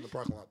road as in the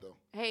parking lot, though.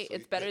 Hey, So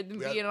it's better than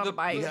we had- being on The, a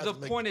bike. we had the to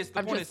make- point is,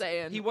 I'm just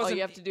saying. he All wasn't.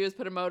 you have to do is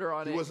put a motor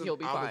on He it. wasn't He'll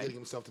be obligating fine.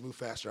 himself to move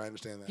faster. I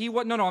understand that. He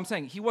was no. I'm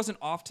saying he wasn't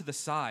off to the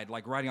side,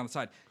 like riding on the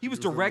side. He was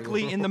was in the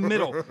directly middle. in the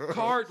middle.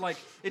 Car like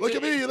it's Look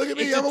at me, look at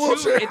me, it's I'm a two-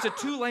 wheelchair. It's a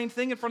 2-lane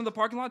thing in front of the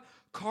parking lot.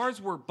 Cars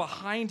were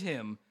behind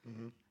him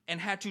and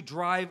had to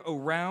drive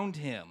around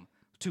him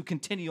to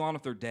continue on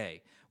with their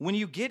day. When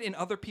you get in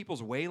other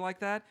people's way like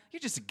that, you're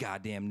just a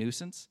goddamn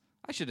nuisance.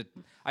 I should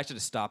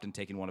have stopped and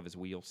taken one of his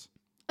wheels.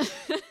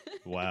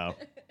 Wow.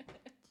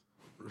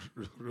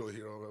 Real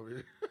hero over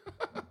here.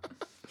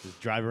 Just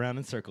drive around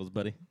in circles,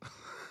 buddy.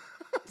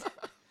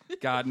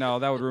 God, no,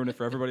 that would ruin it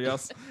for everybody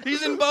else.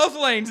 He's in both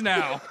lanes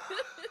now.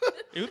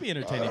 It would be I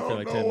entertaining for don't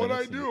like know 10 what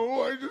minutes. I do.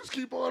 I just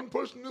keep on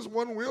pushing this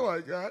one wheel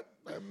I got.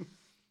 I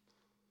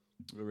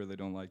really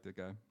don't like that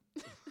guy.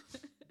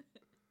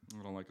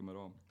 I don't like him at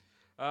all.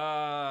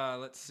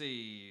 Let's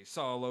see.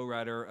 Saw a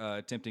lowrider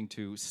attempting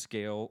to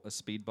scale a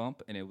speed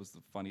bump, and it was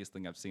the funniest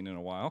thing I've seen in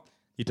a while.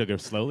 You took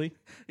it slowly?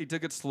 He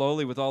took it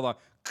slowly with all the...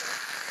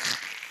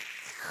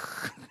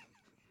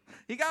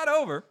 He got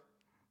over,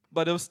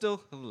 but it was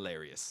still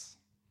hilarious.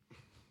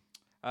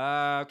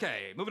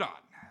 Okay, moving on.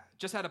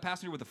 Just had a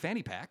passenger with a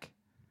fanny pack.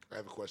 I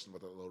have a question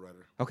about that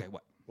lowrider. Okay,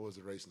 what? What was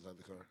the race inside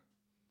the car?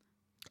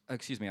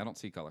 Excuse me, I don't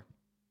see color.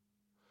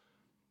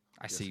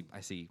 I see.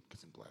 It's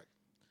in black.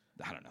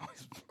 I don't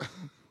know.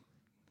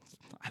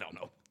 I don't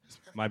know.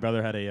 My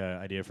brother had a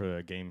idea for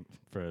a game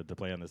to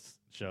play on this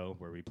show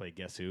where we play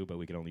Guess Who, but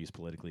we could only use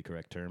politically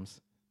correct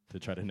terms to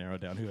try to narrow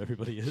down who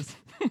everybody is.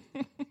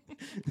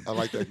 I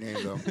like that game,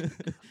 though.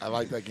 I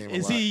like that game a lot.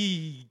 Is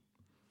he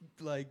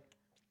like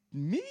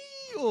me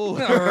or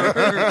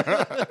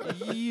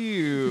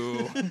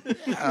You.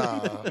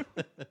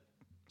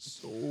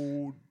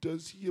 So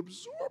does he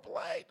absorb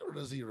light or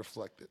does he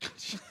reflect it?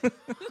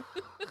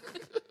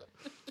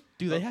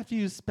 do they have to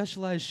use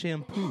specialized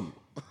shampoo?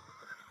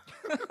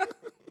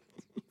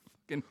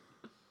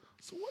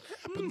 So what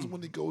happens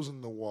when he goes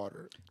in the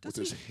water with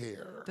his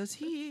hair? Does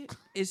he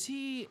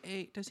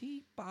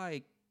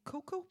buy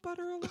cocoa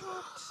butter a lot?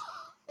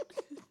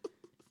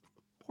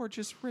 Or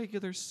just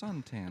regular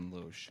suntan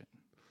lotion?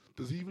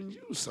 Does he even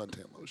use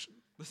suntan lotion?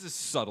 This is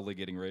subtly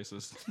getting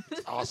racist.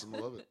 It's awesome. I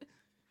love it.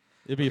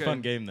 It'd be Okay. a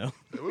fun game though,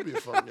 It would be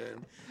a fun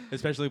game.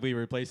 especially if we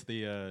replace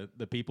the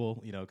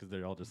people, because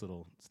they're all just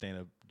little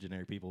stand-up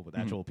generic people with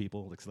actual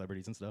people, like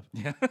celebrities and stuff.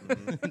 Yeah.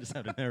 Just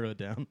have to narrow it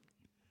down.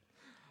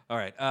 All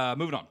right,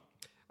 moving on.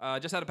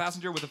 Just had a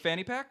passenger with a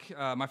fanny pack.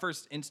 My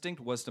first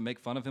instinct was to make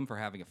fun of him for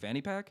having a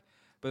fanny pack,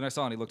 but then I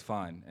saw and he looked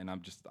fine, and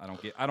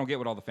I don't get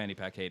what all the fanny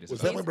pack hate is.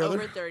 Was about. that my He's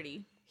brother? over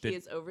 30. He Did-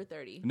 is over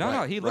 30. No,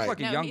 Right, he looked right. like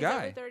a No, young he's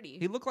guy. over 30.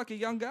 He looked like a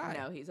young guy.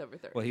 No, he's over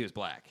 30. Well, he was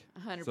black.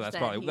 100%. So that's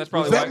probably He's- that's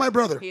probably Was that why. my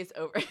brother? He is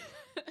over.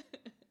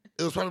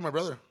 It was probably my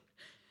brother.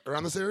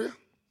 Around this area?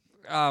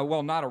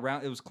 Well, not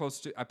around. It was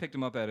close to. I picked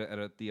him up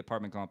at the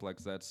apartment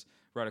complex that's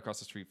right across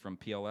the street from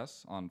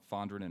PLS on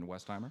Fondren and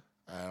Westheimer.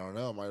 I don't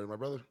know. My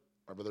brother.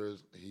 My brother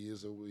is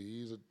he's a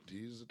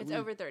It's dweeb.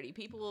 over 30.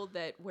 People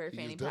that wear He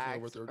is fanny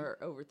definitely packs over 30. are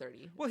over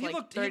 30. Well, It's he like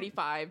looked-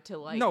 35 to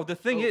like No, the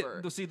thing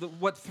over. is,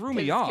 what threw 'Cause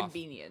me it's off?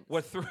 convenience.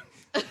 What threw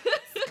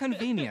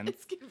convenience?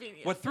 It's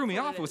convenient. What threw me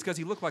That's off it was is. because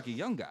he looked like a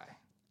young guy.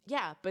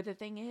 Yeah, but the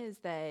thing is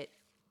that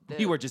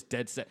You were just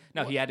dead set.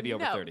 No, he had to be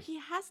over no, 30. He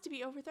has to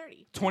be over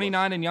 30.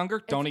 29 and younger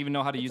don't It's- even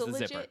know how to it's use a the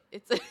legit, zipper.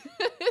 It's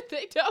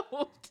they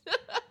don't.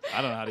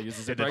 I don't know how to use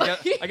the zipper.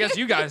 I guess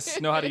you guys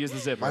know how to use the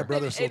zipper. My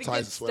brother still It'd ties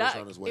get his sweaters stuck.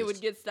 around his It waist.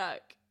 would get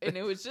stuck, and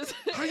it was just.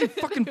 How do you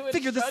fucking it would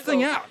figure this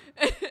thing struggle.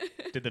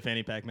 out? Did the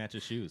fanny pack match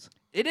his shoes?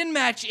 It didn't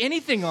match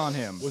anything on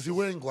him. Was he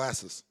wearing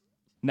glasses?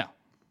 No,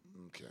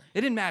 Okay.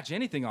 it didn't match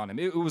anything on him.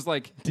 It was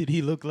like Did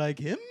he look like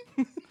him?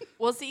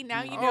 Well, see,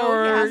 now you know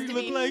Or he has he to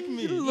look be. like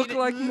me? he looked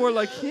like more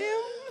like him.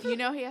 You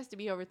know he has to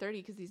be over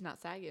 30 because he's not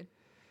sagging.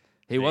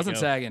 He you wasn't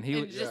go. sagging. He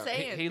I'm was just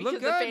saying. he because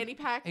looked the good. fanny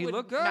pack He would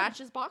looked good. match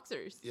his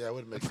boxers. Yeah, it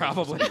would make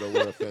Probably. sense for somebody to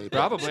wear a fanny pack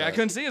Probably. I inside.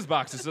 couldn't see his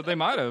boxes, so they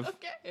might have.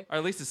 Okay. Or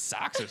at least his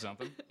socks or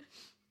something.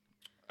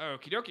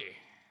 Okie dokie.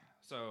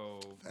 So,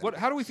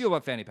 how do we feel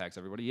about fanny packs,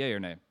 everybody? Yay or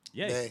nay?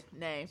 Yay. Nay.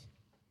 Nay.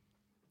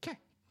 Okay.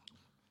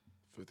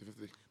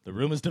 50-50. The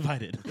room is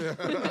divided.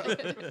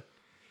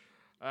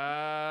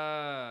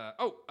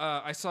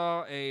 I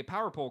saw a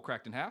power pole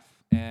cracked in half,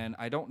 and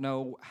I don't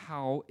know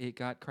how it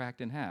got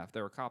cracked in half.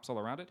 There were cops all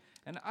around it,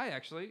 and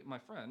my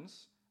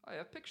friends, I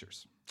have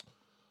pictures.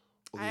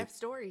 I have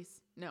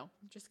stories. No,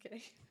 I'm just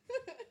kidding.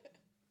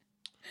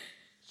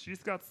 She's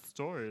got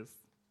stories.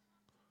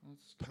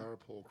 Power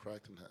pole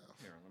cracked in half.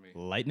 Here, let me.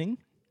 Lightning?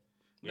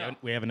 No.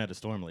 We haven't had a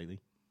storm lately.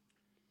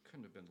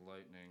 Couldn't have been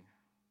lightning.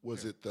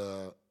 Was it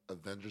the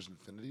Avengers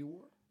Infinity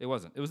War? It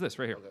wasn't. It was this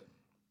right here. Okay.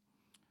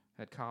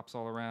 Had cops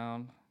all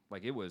around.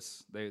 Like it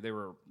was. They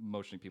were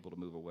motioning people to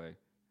move away.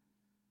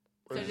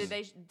 So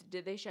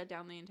did they shut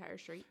down the entire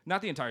street?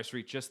 Not the entire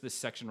street, just this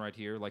section right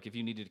here. Like if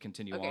you needed to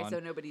continue Okay, on. so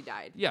nobody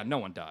died. Yeah, no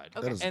one died.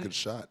 Okay. That is a And- good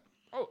shot.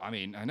 Oh, I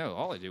mean, I know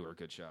all I do are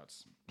good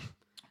shots.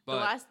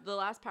 The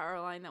last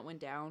power line that went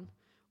down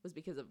was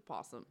because of a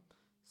possum.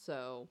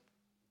 So,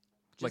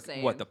 just like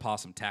saying. what? The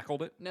possum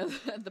tackled it. No,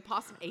 the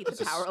possum ate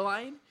the power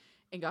line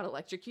and got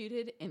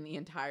electrocuted, and the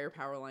entire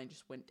power line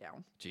just went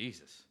down.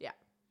 Jesus. Yeah.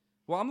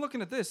 Well, I'm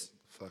looking at this.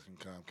 Fucking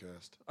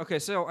Comcast. Okay,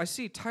 so I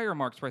see tire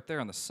marks right there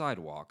on the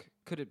sidewalk.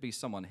 Could it be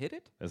someone hit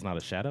it? That's not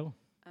a shadow?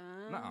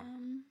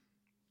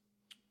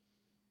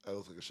 That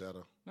looks like a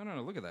shadow.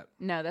 No. Look at that.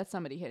 No, that's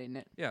somebody hitting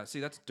it. Yeah, see,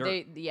 that's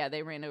dirt.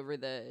 They ran over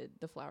the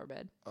flower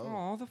bed.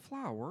 Oh, the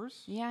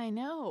flowers. Yeah, I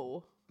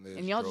know. They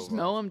And y'all drove just off.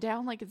 mow them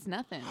down like it's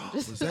nothing.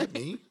 Was that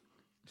me?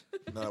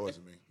 No, that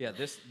wasn't me. Yeah,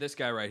 this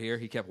guy right here,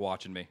 he kept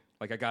watching me.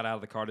 Like I got out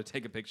of the car to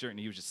take a picture, and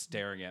he was just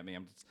staring at me.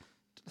 I'm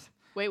just,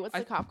 Wait, what's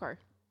the cop car?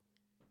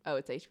 Oh,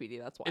 it's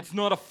HPD. That's why. it's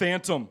not a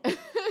Phantom.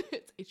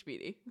 It's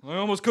HPD. I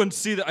almost couldn't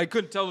see that. I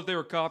couldn't tell that they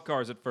were cop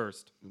cars at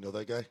first. You know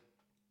that guy?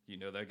 You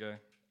know that guy?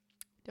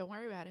 Don't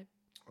worry about it.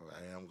 Oh,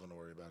 I am going to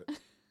worry about it.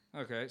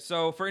 Okay,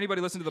 so for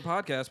anybody listening to the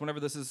podcast, whenever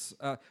this is,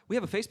 we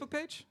have a Facebook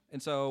page,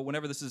 and so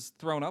whenever this is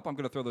thrown up, I'm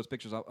going to throw those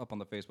pictures up on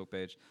the Facebook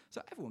page,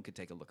 so everyone can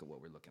take a look at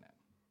what we're looking at.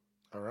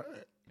 All right.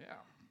 Yeah,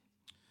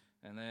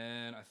 and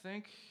then I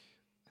think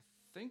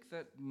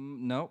that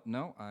no,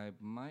 I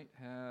might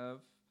have.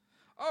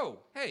 Oh,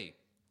 hey,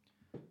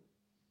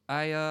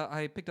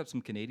 I picked up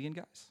some Canadian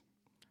guys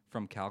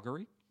from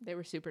Calgary. They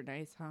were super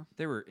nice, huh?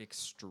 They were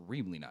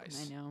extremely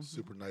nice. I know.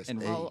 Super nice. And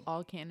name.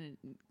 All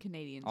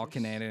Canadians. All are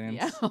Canadians.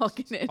 Yeah, all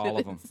Canadians. All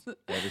of them,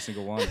 every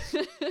single one.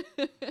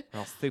 They're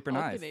all super all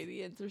nice.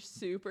 Canadians are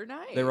super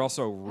nice. They were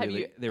also Have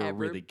really, you they were ever-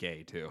 really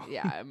gay too.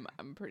 Yeah,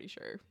 I'm pretty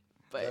sure. Is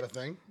that a But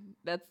thing?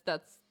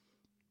 that's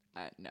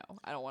no,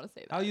 I don't want to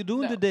say that. How you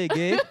doing No. today,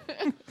 Gabe?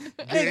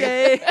 Hey,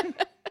 gay.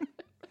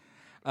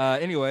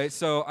 Anyway,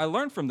 so I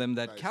learned from them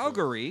that Nice,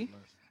 Calgary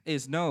nice.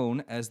 is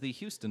known as the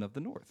Houston of the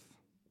North.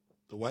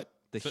 The what?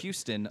 The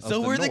Houston of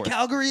so the we're North. the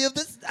Calgary of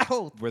the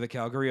South. We're the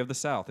Calgary of the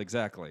South,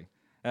 exactly.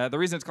 The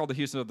reason it's called the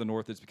Houston of the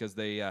North is because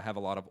they have a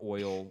lot of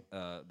oil.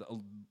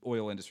 The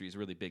oil industry is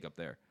really big up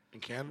there In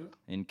Canada?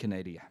 in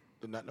Canada.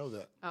 Did not know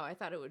that. Oh, I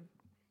thought it would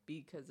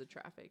be because of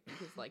traffic.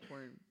 Because like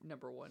we're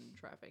number one in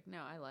traffic. No,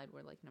 I lied.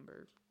 We're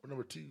We're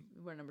number 2,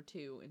 number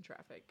two in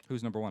traffic.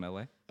 Who's number one?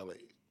 LA. LA.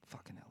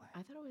 Fucking LA.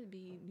 I thought it would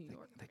be New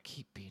York. They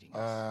keep beating us.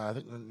 I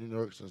think New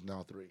York is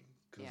now 3.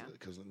 Yeah.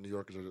 Because New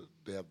Yorkers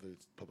they have the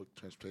public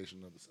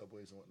transportation of the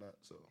subways and whatnot,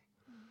 so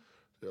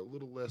they're a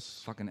little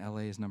less. Fucking LA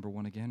is number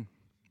one again.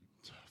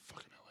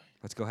 Fucking LA.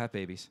 Let's go have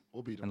babies,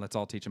 We'll beat them. and let's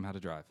all teach them how to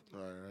drive.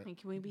 All right. And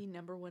can we be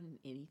number one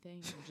in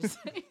anything? I'm just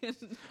saying.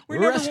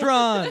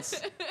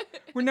 Restaurants.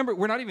 We're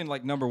not even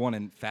like number one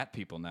in fat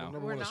people now. Number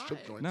We're one is not.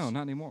 strip joints. No,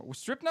 not anymore. We're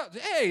strip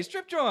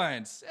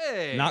joints.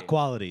 Hey. Not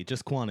quality,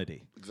 just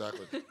quantity.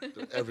 Exactly.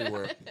 They're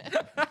everywhere.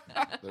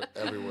 They're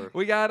everywhere.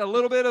 We got a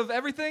little bit of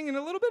everything and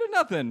a little bit of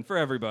nothing for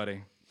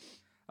everybody.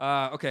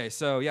 Okay,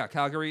 so yeah,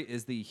 Calgary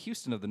is the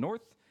Houston of the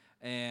North,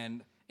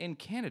 and in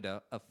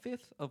Canada, a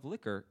fifth of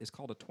liquor is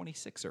called a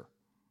 26er.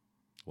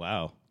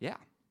 Wow. Yeah.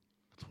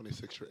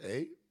 26 or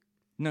A?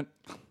 No,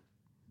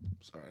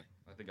 Sorry.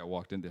 I think I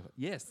walked into it.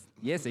 Yes,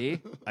 eh?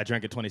 I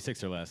drank a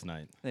 26er last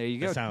night. There you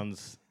go. That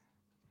sounds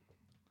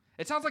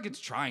It sounds like it's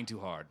trying too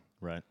hard.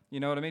 right. You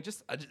know what I mean?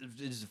 Just a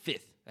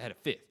fifth. I had a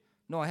fifth.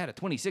 No, I had a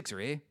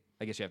 26er, eh?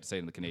 I guess you have to say it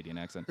in the Canadian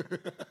accent.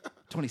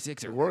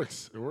 26er. It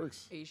works. It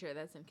works. Are you sure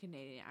that's in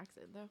Canadian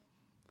accent though?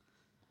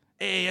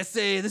 Hey,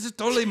 essay, this is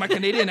totally my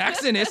Canadian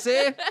accent,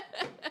 essay.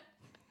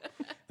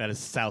 That is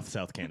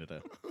South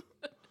Canada.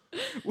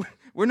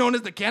 We're known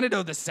as the Canada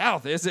of the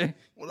South, essay.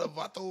 What up,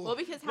 Vato? Well,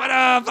 because What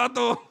up,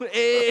 vato?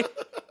 Hey,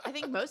 I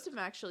think most of them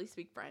actually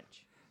speak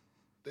French.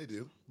 They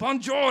do.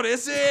 bonjour,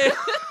 essay.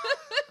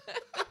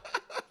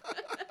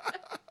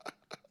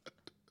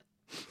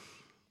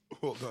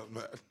 Hold on,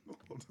 Matt.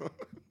 Hold on.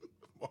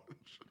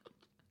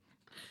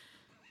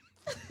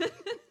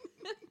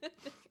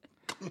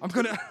 I'm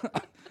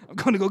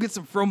gonna go get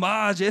some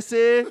fromage,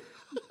 essay.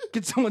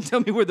 Can someone tell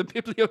me where the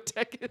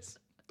bibliothèque is?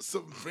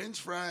 Some French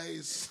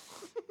fries.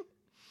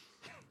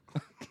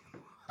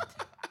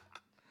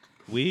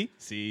 We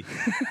see.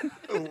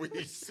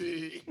 We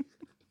see.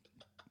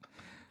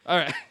 All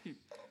right.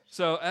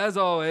 So as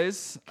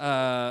always,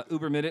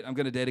 Uber Minute, I'm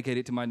gonna dedicate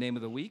it to my name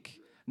of the week.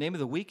 Name of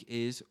the week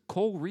is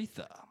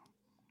Kolritha.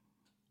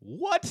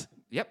 What?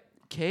 Yep.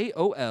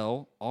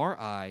 Kolritha.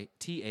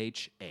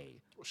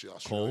 Was she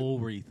Australian?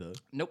 Kolritha.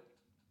 Nope.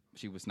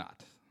 She was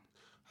not.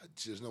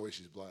 There's no way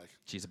she's black.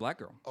 She's a black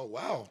girl. Oh,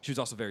 wow. She was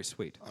also very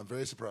sweet. I'm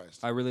very surprised.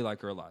 I really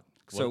like her a lot.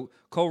 So,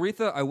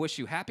 Kolritha, I wish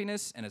you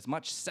happiness and as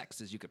much sex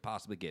as you could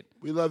possibly get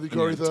We love you, in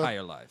your Kolritha.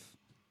 entire life.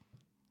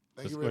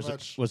 Thank you very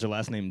much. Was her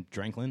last name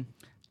Dranklin?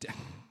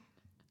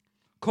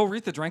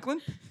 Kolritha Dranklin?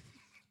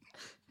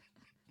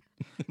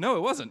 No,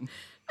 it wasn't.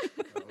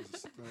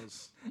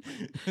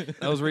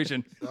 That was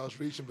reaching. That was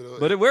reaching,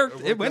 But it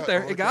worked. It went out.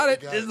 there. It got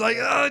it. Got It's like,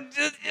 oh,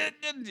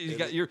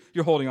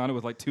 you're holding on to it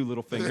with like two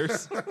little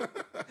fingers.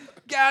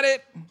 Got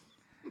it.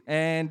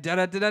 And da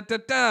da da da da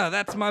da.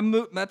 That's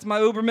my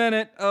Uber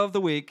Minute of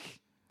the week.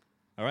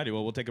 Alrighty,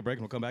 well, we'll take a break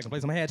and we'll come back and play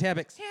some Hat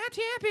Tapics. Hat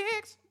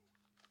Tapics.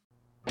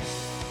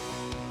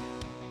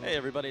 Hey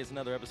everybody, it's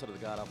another episode of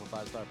the God Awful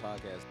 5-Star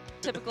Podcast.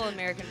 Typical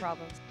American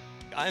problems.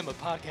 I am a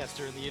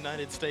podcaster in the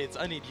United States.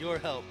 I need your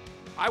help.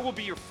 I will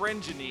be your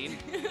friend, Janine.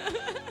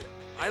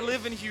 I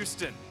live in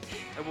Houston.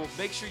 I will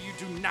make sure you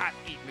do not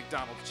eat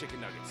McDonald's chicken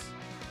nuggets.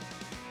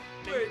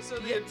 Wait, so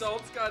the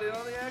adults got in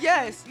on the action?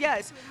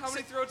 Yes. How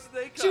many throats did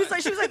they cut? She was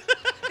like,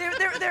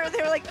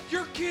 they were like,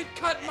 Your kid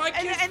cut my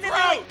and kid's then they're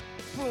throat! like,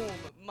 boom,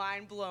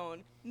 mind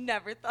blown.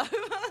 Never thought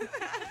about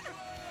that.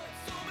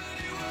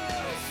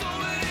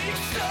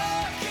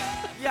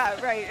 Yeah,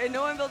 right. And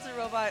no one built a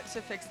robot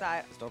to fix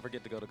that. Just don't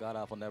forget to go to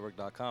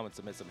godawfulnetwork.com and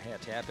submit some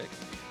Hat Tapics.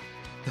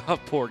 Oh,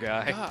 poor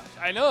guy.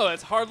 I know,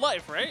 it's hard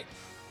life, right?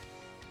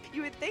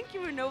 You would think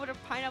you would know what a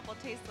pineapple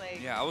tastes like.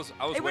 Yeah, I was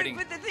It waiting.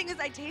 But the thing is,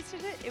 I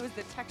tasted it. It was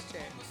the texture.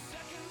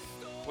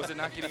 Was it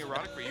not getting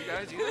erotic for you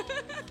guys either?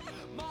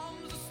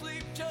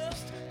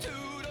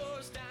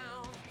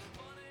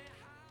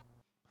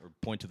 Or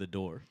point to the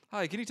door.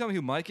 Hi, can you tell me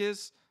who Mike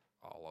is?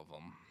 All of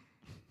them.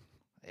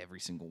 Every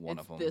single one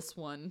It's of them. this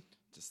one.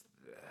 Just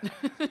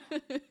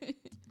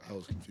I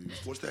was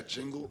confused. What's that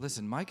jingle?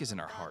 listen, Mike is in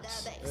our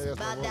hearts. Hey, that's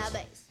my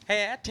voice.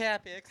 Hat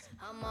Tapics.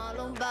 I'm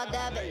all about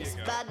that bass,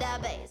 by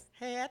that bass.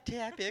 Hat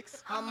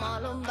Tapics. I'm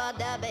all about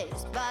that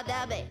bass, by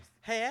that bass.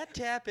 Hat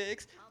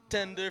Tapics.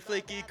 Tender,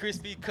 flaky,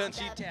 crispy,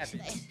 crunchy Tapics.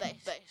 Bass, bass,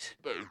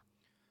 bass.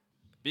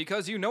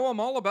 Because you know I'm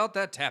all about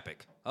that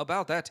Tapic.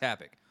 About that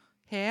Tapic.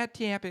 Hat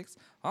Tapics.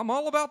 I'm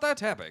all about that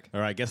Tapic.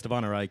 All right, guest of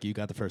honor, Ike, you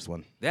got the first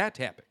one. That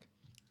Tapic.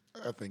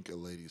 I think a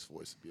lady's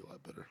voice would be a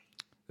lot better.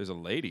 There's a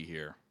lady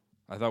here.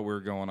 I thought we were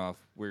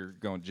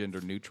going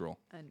gender neutral.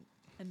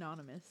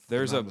 Anonymous.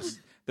 There's Anonymous.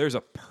 there's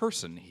a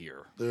person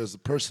here. There's a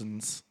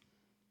person's.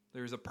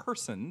 There's a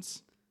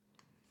person's.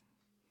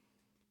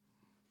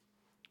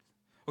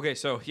 Okay,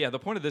 so yeah, the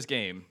point of this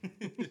game.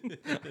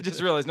 I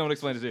just realized no one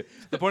explained it to you.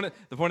 The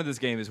point of this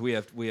game is we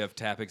have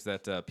topics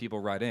that people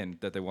write in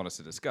that they want us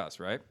to discuss,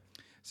 right?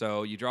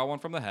 So you draw one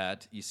from the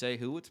hat, you say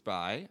who it's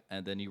by,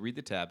 and then you read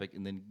the topic,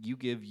 and then you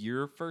give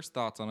your first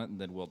thoughts on it, and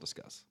then we'll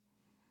discuss.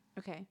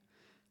 Okay.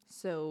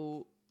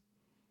 So,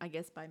 I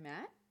guess by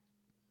Matt?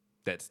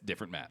 That's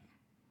different, Matt.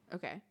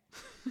 Okay.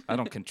 I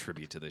don't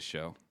contribute to this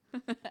show.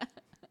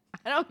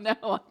 I don't know.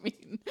 I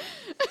mean,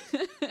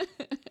 are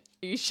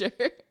you sure?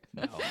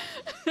 No.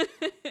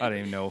 I don't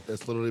even know.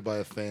 That's literally by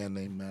a fan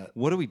named Matt.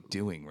 What are we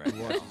doing right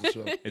now? Watch the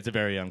show. It's a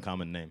very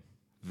uncommon name.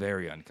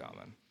 Very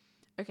uncommon.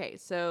 Okay,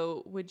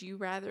 so would you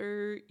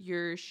rather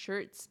your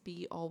shirts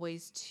be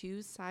always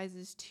 2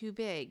 sizes too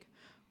big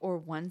or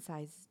 1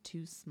 size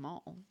too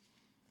small?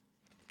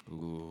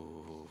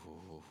 Ooh.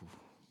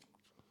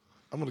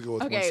 I'm gonna go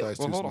with Okay. one size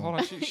Well, too hold on, small.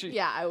 hold on. She,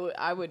 Yeah,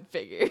 I would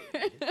figure.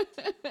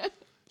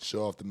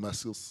 Show off the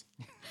muscles.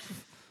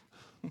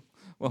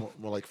 Well-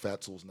 more like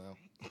fatzels now.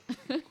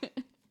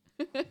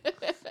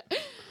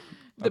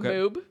 The Okay.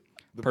 moob.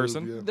 The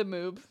Person? boob, yeah. The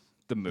moob.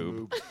 the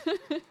move.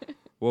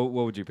 What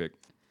would you pick?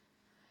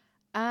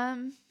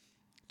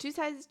 2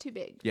 sizes too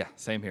big. Yeah,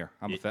 same here.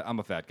 I'm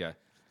a fat guy.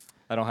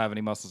 I don't have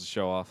any muscles to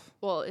show off.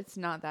 Well, it's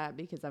not that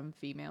because I'm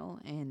female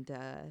and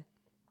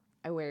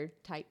I wear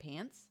tight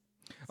pants.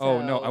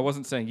 Oh no, So I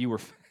wasn't saying you were.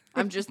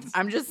 I'm just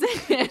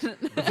saying.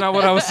 That's not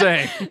what I was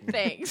saying.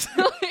 Thanks.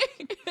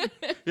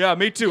 Yeah,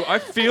 me too. I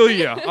feel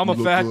you. I'm a You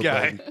look fat good,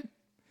 guy. buddy.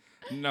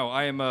 No,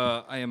 I'm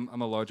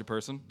a larger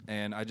person,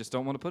 and I just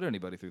don't want to put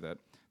anybody through that.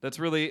 That's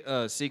really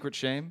a secret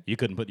shame. You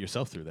couldn't put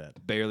yourself through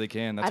that. Barely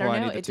can. That's I don't why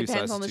know. I need the It 2 depends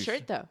sizes on the too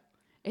shirt, though.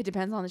 It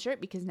depends on the shirt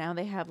because now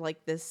they have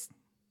like this,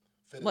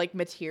 like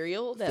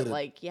material that, Fitted.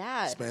 like,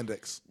 yeah,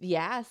 Spandex.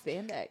 yeah,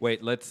 spandex.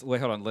 Wait,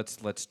 hold on.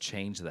 Let's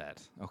change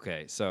that.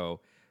 Okay, so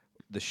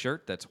the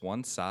shirt that's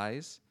 1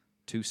 size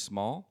too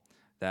small,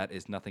 that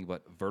is nothing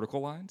but vertical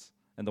lines,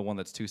 and the one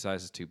that's 2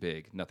 sizes too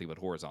big, nothing but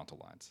horizontal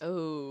lines.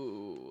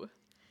 Oh,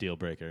 Deal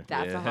breaker.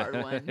 that's a hard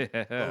one.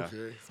 Yeah.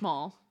 Okay.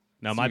 Small,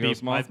 Now, So my you go beef,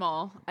 small? my,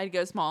 small. I'd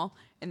go small,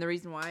 and the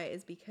reason why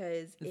is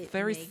because It's it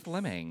very makes,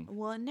 slimming.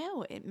 Well,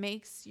 no, it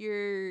makes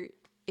your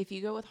if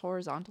you go with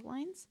horizontal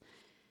lines,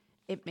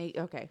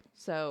 okay.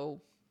 So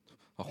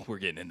Oh, we're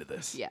getting into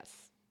this. yes,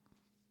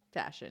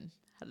 fashion.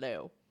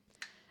 Hello.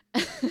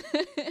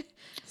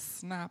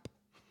 Snap.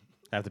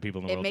 half the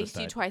people in the It world makes just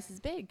you died. twice as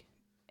big.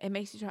 It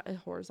makes you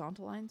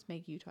horizontal lines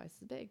make you twice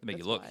as big. Make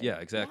That's you look. why. Yeah,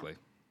 exactly.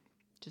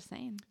 Just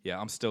saying. Yeah,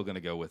 I'm still gonna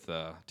go with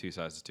 2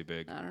 sizes too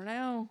big. I don't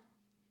know.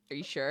 Are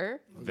you sure?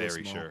 I'll go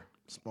Very small. sure.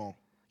 Small.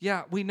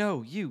 Yeah, we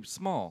know you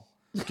small.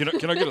 Can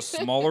I get a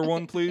smaller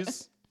one,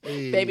 please?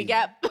 Hey. Baby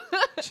Gap.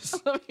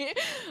 let me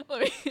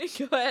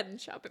go ahead and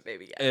shop at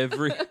Baby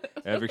Gap.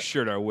 Every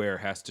shirt I wear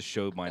has to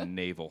show my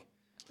navel.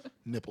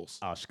 Nipples.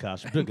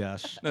 Oshkosh,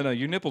 bagosh. No,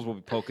 your nipples will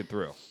be poking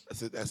through.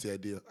 That's it. That's the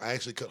idea. I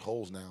actually cut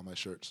holes now on my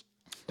shirts.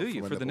 Do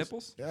you my for the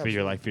nipples? Yeah. For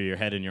your for your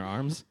head and your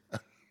arms.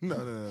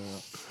 No.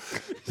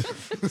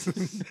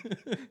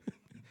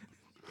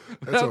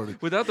 That's already.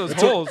 Without those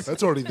holes,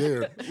 That's already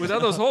there.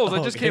 without those holes,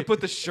 I just Okay. can't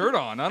put the shirt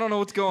on. I don't know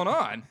what's going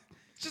on.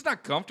 It's just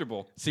not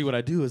comfortable. See, what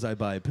I do is I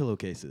buy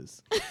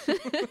pillowcases.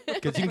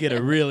 Because you can get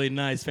a really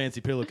nice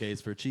fancy pillowcase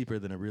for cheaper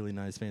than a really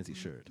nice fancy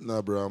shirt.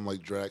 No, bro. I'm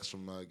like Drax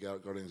from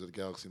Guardians of the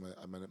Galaxy.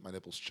 My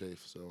nipples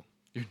chafe. So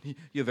You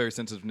have very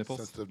sensitive nipples.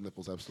 sensitive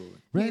nipples, absolutely.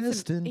 He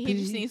Rest in just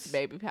peace. needs some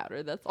baby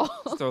powder. That's all.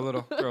 Just throw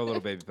a little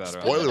baby powder.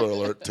 on. Spoiler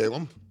alert,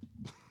 Talem.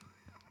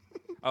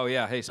 Oh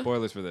yeah, hey,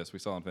 spoilers for this. We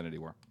saw Infinity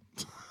War.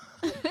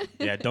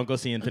 Yeah, don't go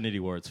see Infinity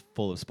War. It's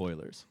full of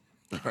spoilers.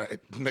 All right,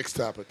 next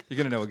topic. You're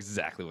gonna know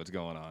exactly what's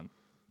going on.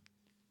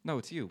 No,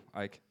 it's you,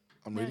 Ike.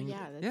 I'm No, reading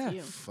yeah, it. that's Yeah.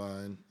 you.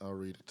 Fine, I'll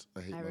read it. I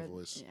hate my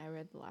voice. I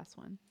read the last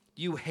one.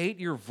 You hate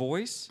your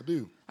voice? I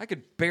do. I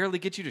could barely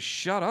get you to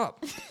shut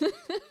up.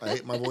 I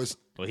hate my voice.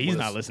 Well, he's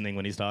not Liz. listening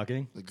when he's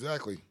talking.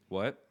 Exactly.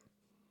 What?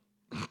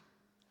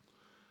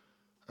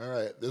 All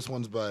right, this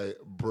one's by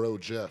Bro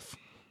Jeff.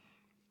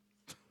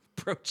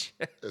 Bro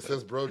Jeff. It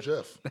says Bro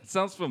Jeff. That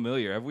sounds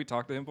familiar. Have we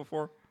talked to him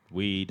before?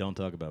 We don't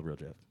talk about Real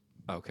Jeff.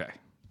 Okay.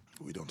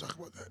 We don't talk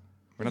about that.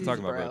 We're not He's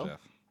talking a about Bro bro.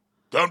 Jeff.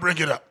 Don't bring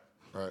it up.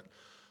 All right.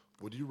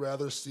 Would you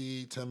rather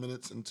see 10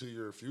 minutes into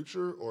your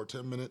future or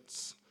 10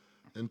 minutes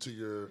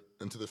into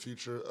the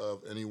future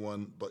of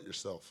anyone but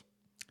yourself?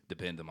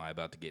 Depends. Am I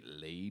about to get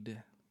laid?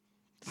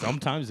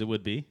 Sometimes it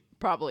would be.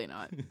 Probably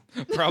not.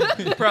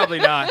 Probably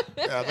not.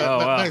 Yeah, Oh,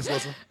 wow. Thanks,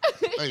 listen.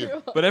 Thank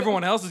you. But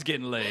everyone else is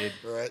getting laid.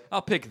 All right.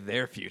 I'll pick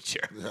their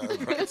future. Yeah,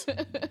 right.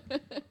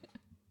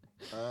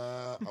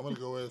 I'm going to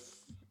go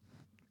with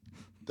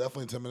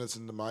definitely 10 minutes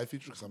into my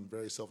future because I'm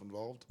very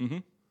self-involved. Mm-hmm.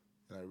 And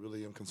I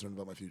really am concerned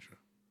about my future.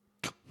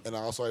 And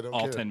also, I don't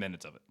All care. 10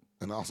 minutes of it.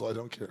 And also, I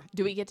don't care.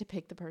 Do we get to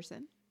pick the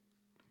person?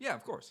 Yeah,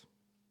 of course.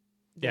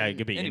 Yeah, it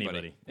could be Anybody.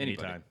 anybody.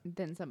 Anytime.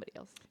 Then somebody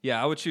else.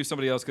 Yeah, I would choose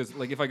somebody else because,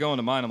 like, if I go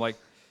into mine, I'm like,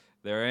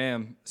 there I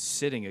am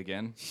sitting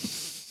again.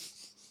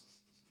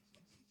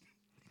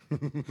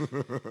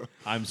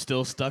 I'm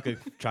still stuck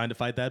trying to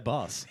fight that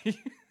boss.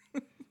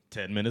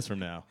 10 minutes from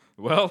now.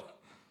 Well,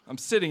 I'm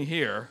sitting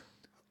here,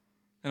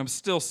 and I'm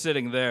still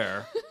sitting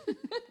there.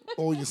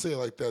 Oh, you say it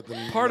like that.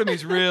 Then Part of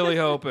me's really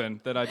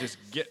hoping that I just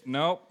get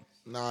nope.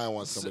 Now I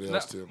want somebody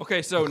else too.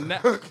 Okay, so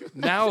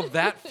now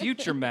that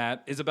future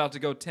Matt is about to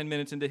go 10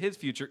 minutes into his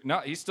future. No,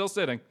 he's still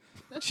sitting.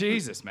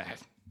 Jesus, Matt.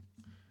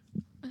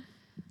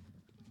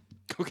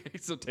 Okay,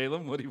 so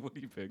Talem, what do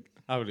you pick?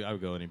 I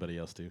would go anybody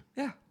else too.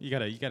 Yeah. You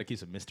gotta keep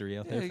some mystery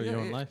out there for your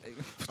own life.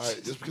 All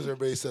right, just because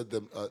everybody said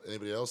them,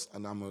 anybody else,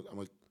 and I'm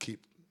gonna keep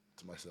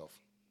to myself.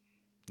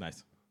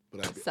 Nice.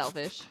 But I'd be,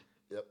 Selfish.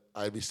 Yep,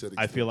 I'd be sitting.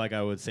 I feel like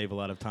I would save a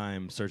lot of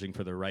time searching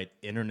for the right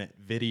internet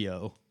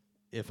video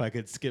if I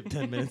could skip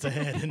 10 minutes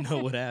ahead and know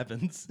what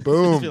happens.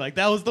 Boom. Just be like,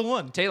 that was the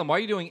one. Talem, why are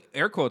you doing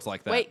air quotes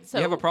like that? Wait, you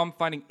have a so- problem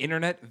finding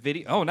internet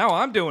video? Oh, now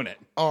I'm doing it.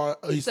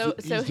 He's So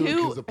doing it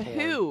 'cause of porn.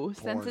 who?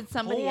 Since Porn. it's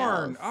somebody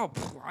Porn. else.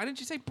 Oh, why didn't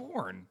you say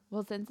porn?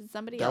 Well, since it's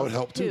somebody That else. would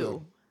help too, who?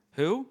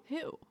 though. Who?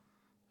 Who?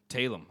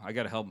 Talem. I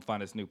gotta help him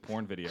find his new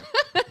porn video.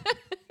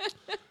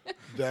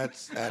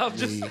 That's at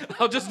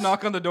I'll just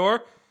knock on the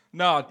door.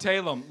 No,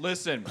 Talem,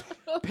 listen.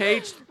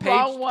 Page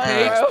Wrong one,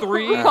 page bro.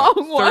 3, Wrong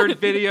third one.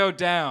 video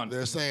down.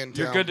 They're saying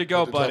You're Tal, good to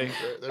go, but buddy.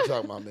 They're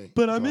talking about me.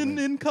 But They're I'm talking in about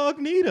me.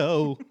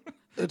 incognito.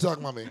 They're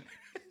talking about me.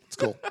 It's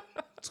cool.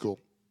 It's cool.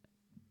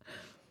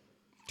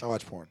 I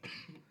watch porn.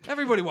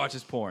 Everybody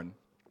watches porn.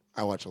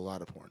 I watch a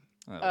lot of porn.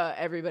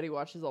 Everybody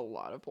watches a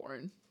lot of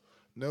porn.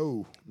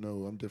 No,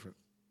 I'm different.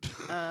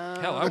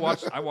 Hell,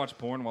 I watch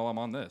porn while I'm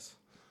on this.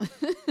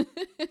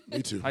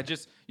 Me too.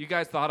 You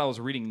guys thought I was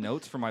reading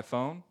notes from my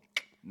phone?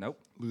 Nope.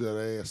 Look at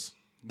that ass.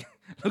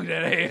 Look at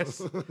that ass.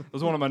 That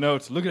was one of my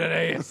notes. Look at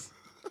that ass.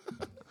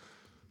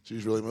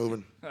 She's really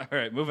moving. All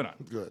right, moving on.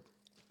 Good.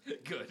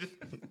 Good.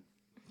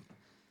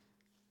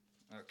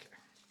 Okay.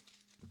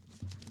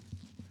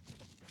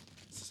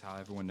 This is how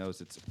everyone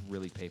knows it's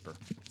really paper.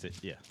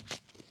 Yeah.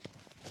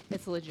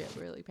 It's legit,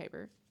 really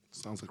paper.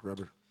 Sounds like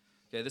rubber.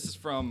 Okay, this is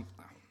from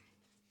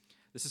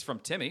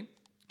Timmy.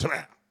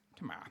 Ta-da!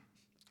 Come on.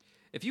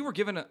 If you were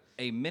given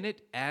a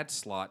minute ad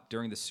slot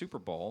during the Super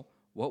Bowl,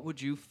 what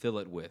would you fill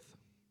it with?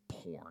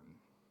 Porn.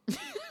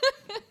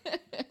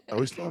 Are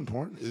we still on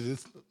porn? Did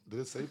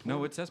it say porn?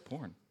 No, it says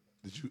porn.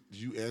 Did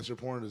you answer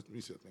porn? Let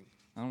me see that thing.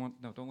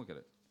 Don't look at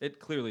it. It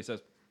clearly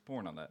says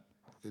porn on that.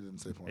 It didn't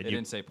say porn. It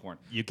didn't say porn.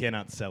 You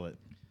cannot sell it.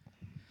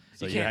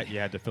 So You you, can't. you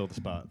had to fill the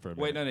spot for a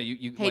minute. Wait, no.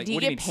 You Hey, like, do you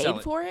what get mean sell paid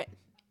it? for it?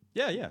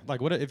 Yeah. Like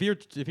what if you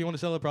want to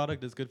sell a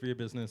product that's good for your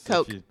business?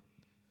 Coke.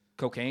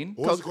 Cocaine?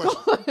 What was the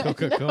question?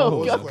 Coca-Cola.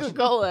 was the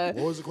Coca-Cola.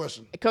 What was the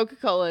question?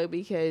 Coca-Cola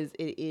because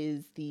it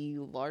is the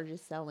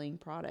largest selling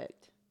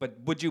product. But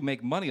would you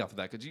make money off of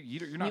that? Because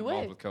you're not You involved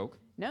would. with Coke.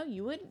 No,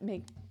 you would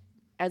make,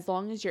 as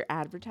long as you're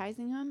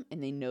advertising them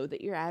and they know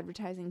that you're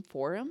advertising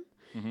for them,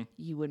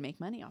 you would make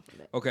money off of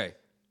it. Okay,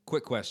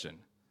 quick question.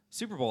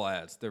 Super Bowl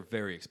ads, they're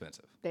very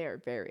expensive. They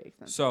are very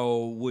expensive.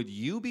 So would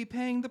you be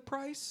paying the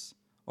price?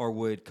 Or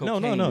would No,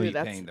 cocaine no. be Dude,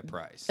 that's- paying the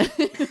price?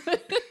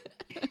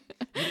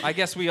 I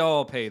guess we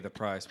all pay the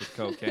price with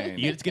cocaine.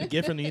 You just get a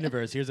gift from the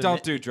universe.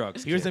 Don't do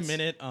drugs. Here's kids. a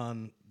minute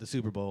on the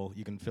Super Bowl.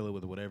 You can fill it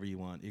with whatever you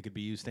want. It could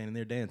be you standing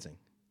there dancing.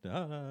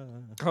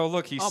 Oh,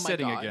 look, he's Oh my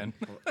sitting God. again.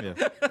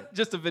 Yeah.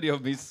 Just a video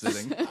of me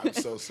sitting. I'm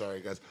so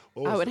sorry, guys.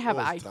 What I was would the- have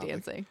what was the Ike topic?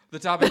 dancing. The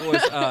topic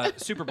was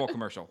Super Bowl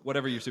commercial.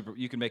 Whatever you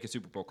can make a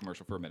Super Bowl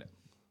commercial for a minute.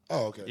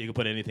 Oh, okay. You can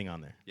put anything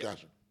on there. Yeah.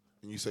 Gotcha.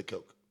 And you said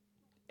Coke,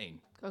 Aim.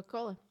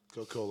 Coca-Cola.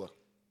 Coca-Cola.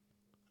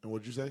 And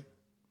what'd you say?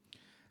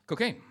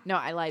 Cocaine. No,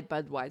 I lied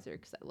Budweiser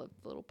because I love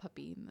the little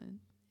puppy in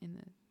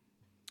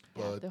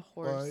the the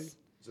horse.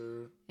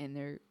 Budweiser. And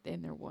they're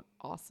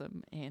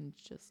awesome and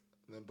just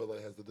And then Bud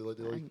Light has the dilly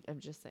dilly. I'm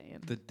just saying.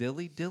 The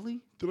dilly dilly?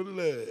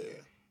 Dilly.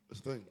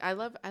 That's the thing. I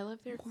love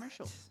their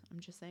commercials. I'm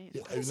just saying.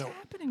 Yeah, What is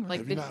happening right Like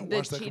Have you the not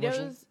watched that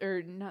commercial? Cheetos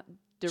or not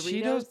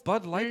Doritos. Cheetos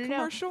Bud Light No.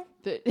 commercial?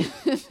 The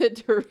the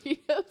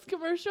Doritos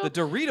commercial. The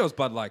Doritos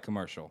Bud Light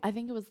commercial. I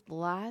think it was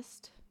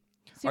last.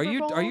 Are Super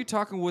Bowl? you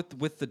talking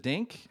with the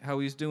Dink? How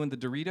he's doing the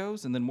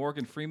Doritos, and then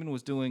Morgan Freeman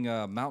was doing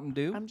Mountain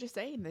Dew? I'm just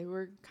saying they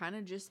were kind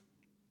of just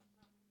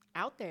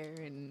out there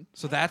and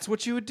So that's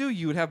what you would do?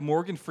 You would have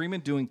Morgan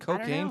Freeman doing don't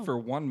cocaine know. for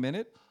 1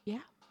 minute? yeah,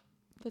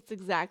 that's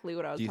exactly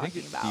what I was Do you talking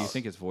think? about. Do you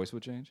think his voice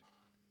would change?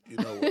 You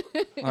know,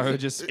 Or it would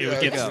just It would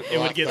get Yeah, it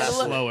would get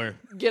faster. slower.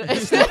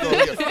 it's not going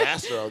to get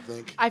faster, I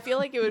think. I feel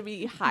like it would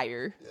be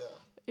higher. Yeah.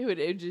 It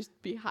would just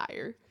be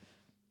higher.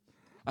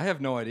 I have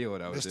no idea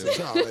what I would Mr. do.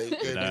 Child, they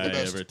Did make I the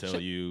best. ever tell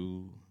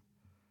you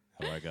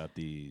how I got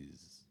these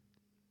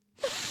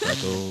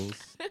freckles?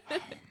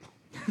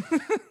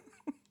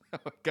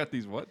 Got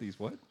these what? These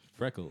what?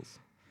 Freckles.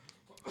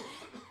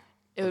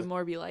 It would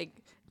more be like,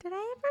 did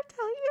I ever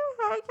tell you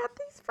how I got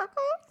these freckles?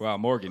 Wow,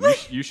 Morgan,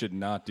 you should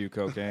not do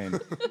cocaine.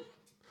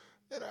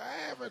 Did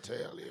I ever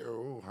tell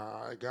you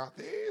how I got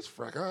these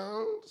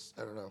freckles?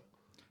 I don't know.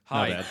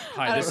 Hi, bad.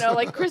 hi. I This, don't know.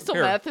 Like crystal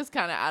Here. meth is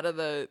kind of out of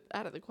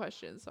the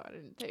question, so I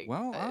didn't take.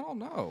 well, I it. don't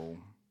know.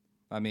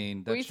 I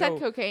mean, that We show said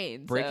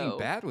cocaine. Breaking so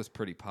Bad was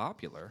pretty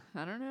popular.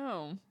 I don't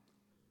know.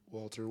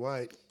 Walter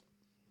White.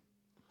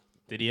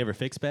 Did he ever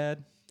fix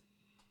bad?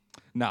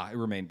 Nah, it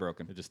remained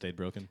broken. It just stayed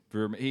broken.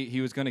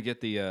 He was going to get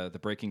the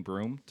breaking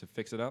broom to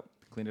fix it up,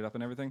 clean it up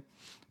and everything,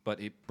 but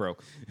it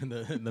broke. And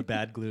the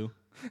bad glue.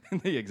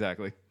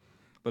 Exactly.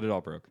 But it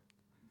all broke.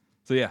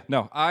 So yeah,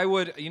 no, I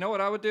would. You know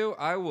what I would do?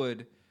 I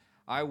would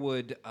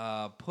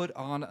put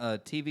on a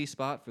TV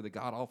spot for the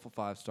God Awful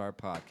 5-Star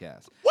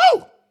podcast.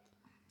 Woo!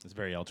 It's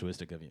very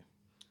altruistic of you.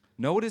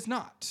 No, it is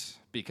not,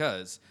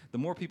 because the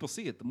more people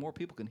see it, the more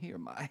people can hear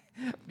my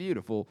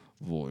beautiful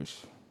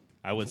voice.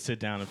 I would sit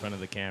down in front of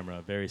the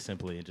camera very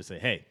simply and just say,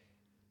 "Hey,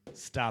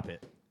 stop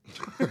it.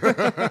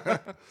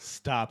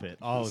 Stop it.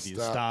 All of you,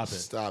 stop it.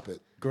 Stop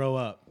it. Grow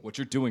up. What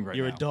you're doing right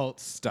You're now.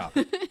 adults. Stop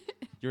it.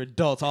 You're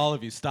adults, all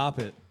of you. Stop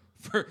it.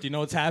 Do you know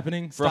what's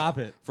happening? Stop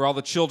it. For all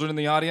the children in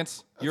the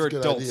audience, you're a good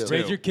adults idea. too.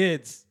 Raise your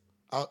kids.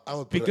 I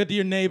would Be put good to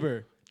your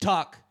neighbor.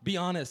 Talk. Be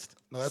honest.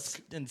 No,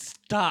 that's and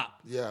stop.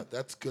 yeah,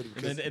 that's good.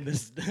 Because And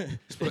this.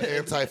 put an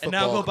anti-football And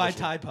now go buy commercial.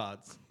 Tide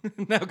Pods.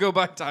 Now go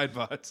buy Tide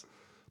Pods.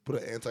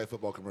 Put an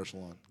anti-football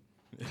commercial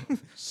on.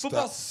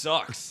 Football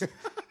sucks.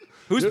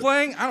 Who's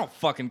playing? I don't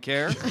fucking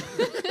care.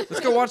 Let's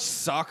go watch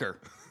soccer.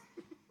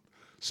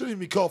 Shouldn't even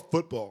be called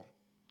football.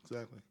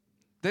 Exactly.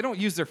 They don't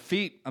use their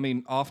feet. I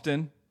mean,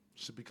 often.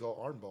 Should be called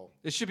armball.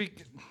 It should be.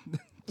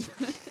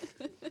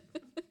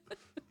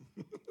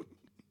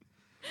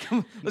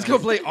 Let's go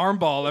play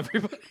armball,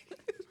 everybody.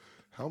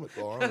 Helmet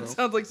ball. I That don't know.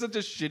 sounds like such a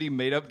shitty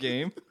made-up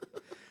game.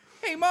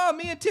 Hey, Mom,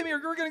 me and Timmy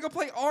we're gonna go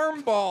play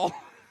armball.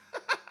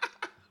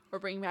 Or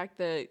bring back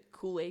the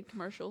Kool-Aid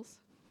commercials.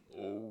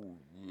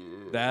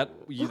 That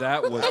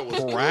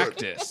was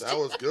practice. That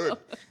was good.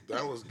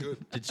 That was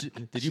good.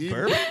 Did you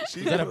burp?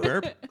 She Is that a put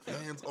burp? her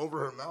hands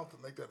over her mouth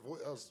and make that voice.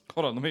 That was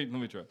Hold on, let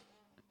me try.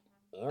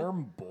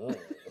 Armball.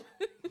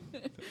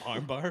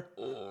 Armbar?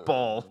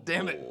 Ball.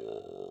 Damn it.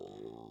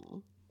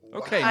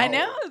 Okay. I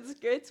know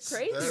it's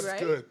crazy, that's right?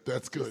 good.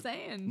 That's Just good.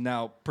 saying.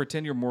 Now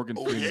pretend you're Morgan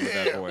Freeman with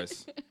that yeah.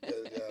 voice,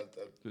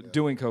 Yeah.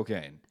 doing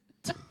cocaine.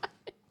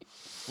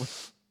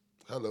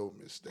 Hello,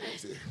 Miss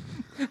Daisy.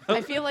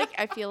 I feel like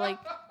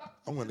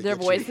I'm gonna their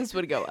get voices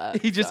would go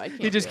up. He just so I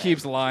can't he just do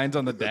keeps lines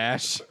on the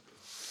dash. you.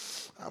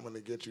 I'm gonna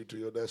get you to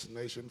your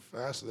destination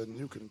faster than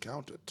you can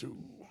count to 2.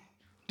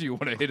 Do you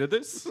want a hit of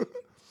this?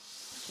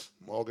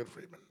 Morgan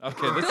Freeman.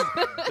 Okay,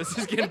 this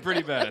is getting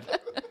pretty bad.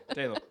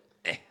 Taylor.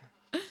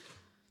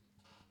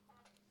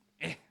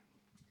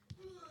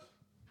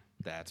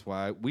 That's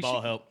why we Ball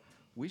should help.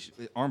 we should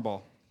arm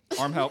ball.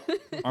 Arm help.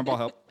 Arm ball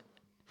help.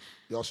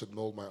 Y'all should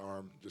mold my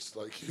arm. Just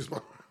like use my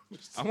arm.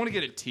 Just I want to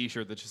get a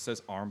T-shirt that just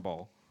says arm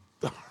ball.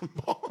 arm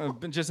ball.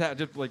 Just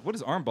like what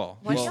is arm ball?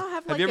 Why don't y'all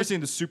have, have like, you ever a-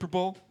 seen the Super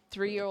Bowl?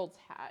 3-year-old's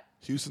hat.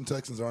 Houston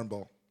Texans arm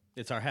ball.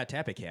 It's our Hat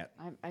Tapic hat.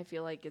 I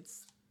feel like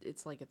it's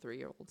like a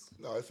 3-year-old's.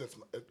 No, it doesn't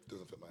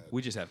fit my head.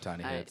 We just have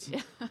tiny heads.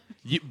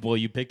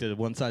 You picked a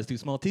one size too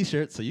small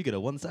T-shirt, so you get a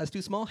one size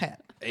too small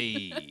hat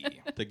Hey.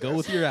 to go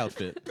with your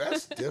outfit.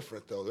 That's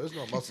different though. There's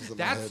no muscles in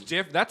my That's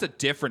head. That's a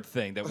different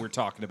thing that we're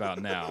talking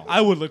about now.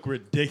 I would look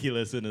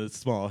ridiculous in a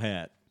small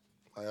hat.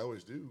 I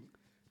always do.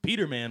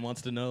 Peter Man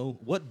wants to know,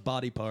 what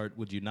body part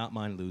would you not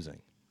mind losing?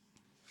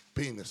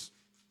 Penis.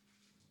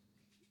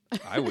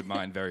 I would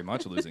mind very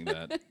much losing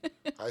that.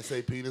 I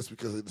say penis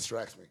because it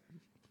distracts me,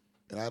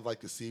 and I'd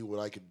like to see what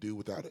I could do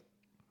without it.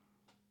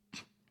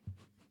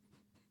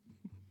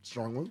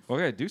 Strong move.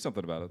 Okay, do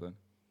something about it then.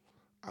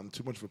 I'm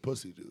too much of a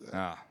pussy to do that,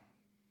 Ah.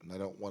 and I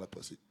don't want a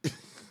pussy.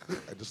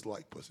 I just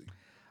like pussy.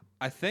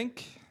 I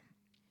think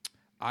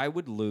I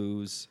would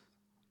lose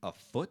a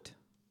foot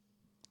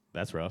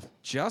That's rough.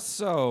 just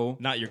so.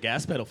 Not your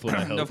gas pedal foot,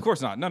 I hope. No, of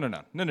course not. No.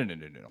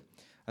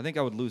 I think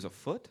I would lose a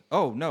foot.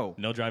 Oh no,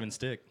 No driving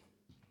stick.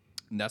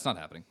 that's not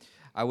happening.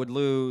 I would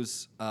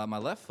lose my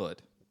left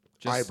foot.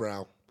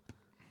 Eyebrow.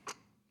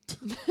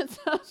 That's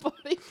not a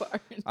body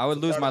part. I would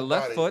lose part my of the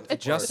left body. foot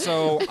It's a just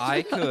part. so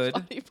I could.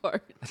 Body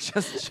part.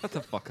 Just shut the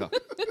fuck up.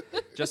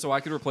 Just so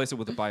I could replace it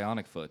with a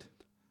bionic foot,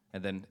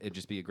 and then it'd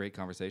just be a great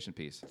conversation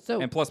piece.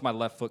 So- and plus, my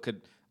left foot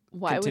could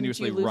Why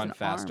continuously wouldn't you lose run an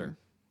faster arm?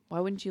 Why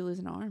wouldn't you lose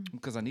an arm?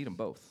 because I need them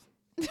both.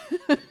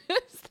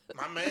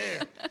 My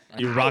man.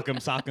 You rock'em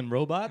sock'em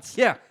robots?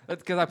 Yeah,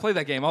 because I play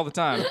that game all the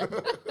time.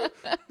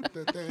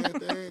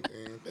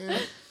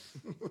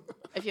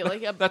 I feel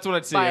like a That's what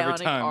I'd see every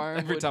bionic time. arm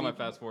Every would time be- I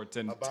fast forward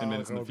 10 A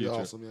minutes in the bionic would be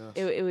future. awesome,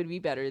 yeah. It would be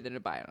better than a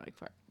bionic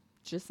part.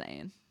 Just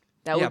saying.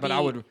 That Yeah, would but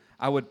be,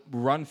 I would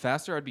run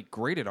faster. I'd be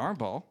great at arm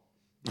ball.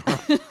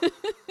 I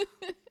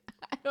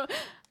don't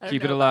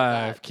Keep it know about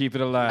alive. that. Keep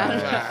it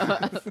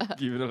alive.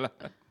 Keep it alive.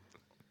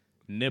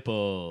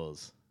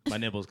 Nipples. My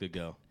nipples could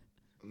go.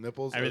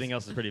 Nipples. Everything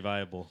else is pretty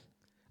viable.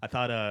 I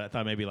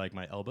thought maybe like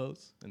my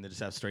elbows, and they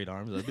just have straight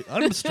arms.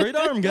 I'm a straight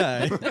arm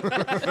guy.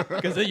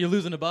 Because then you're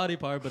losing a body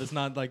part, but it's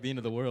not like the end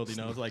of the world, you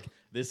know? It's like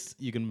this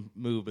you can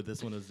move, but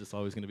this one is just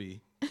always going to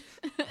be.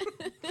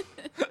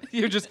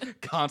 You're just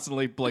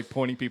constantly like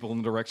pointing people in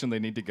the direction they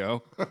need to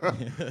go.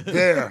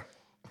 There.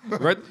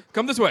 Right?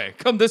 Come this way.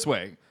 Come this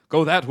way.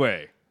 Go that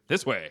way.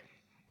 This way.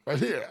 Right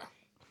here.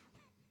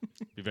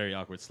 Be very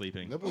awkward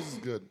sleeping. Nipples is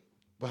good.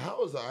 But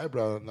how is the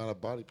eyebrow not a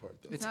body part,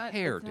 though? It's not-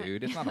 hair, it's not-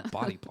 dude. It's not a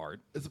body part.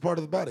 It's a part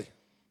of the body.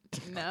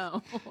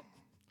 No.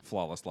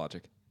 Flawless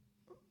logic.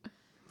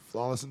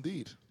 Flawless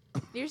indeed.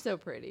 You're so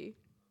pretty.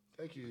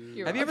 Thank you.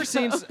 You're Have you ever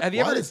welcome. seen? Have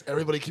you Why ever? does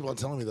everybody keep on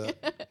telling me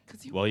that?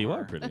 Well, you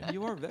are pretty.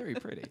 You are very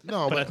pretty.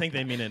 No, But I think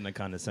they mean it in a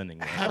condescending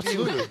way.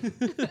 absolutely.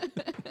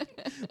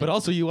 But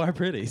also, you are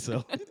pretty,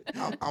 so.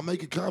 I'll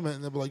make a comment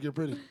and they'll be like, "You're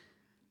pretty."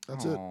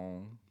 That's it. Aw.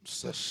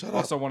 Shut up.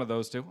 Also, one of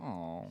those two.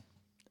 Oh.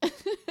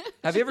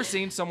 Have you ever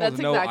seen someone That's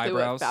with no exactly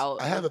eyebrows?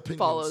 I have opinions.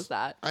 follows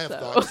that. I have so.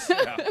 thoughts.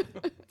 Yeah.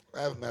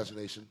 I have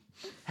imagination.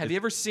 Have you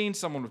ever seen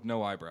someone with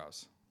no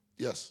eyebrows?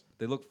 Yes.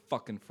 They look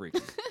fucking freaky.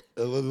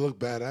 They look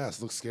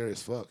badass. Look scary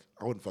as fuck.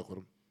 I wouldn't fuck with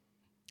them.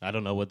 I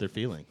don't know what they're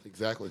feeling.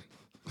 Exactly.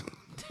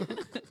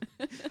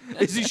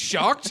 Is he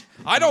shocked?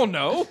 I don't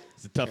know.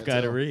 It's a tough Can't guy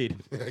to tell. read.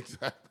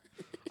 Exactly.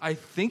 I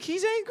think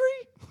he's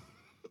angry.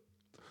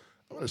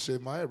 I'm gonna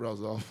shave my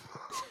eyebrows off.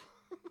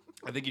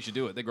 I think you should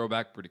do it. They grow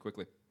back pretty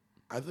quickly.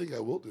 I think I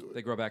will do it.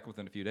 They grow back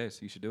within a few days.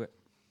 You should do it.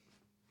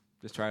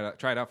 Just try it out.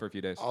 Try it out for a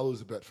few days. I'll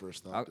lose a bet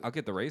first. Though. I'll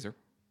get the razor.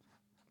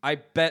 I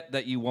bet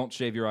that you won't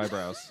shave your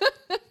eyebrows.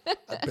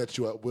 I bet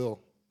you I will.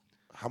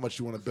 How much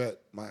you want to bet?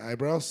 My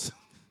eyebrows?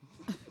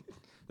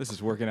 This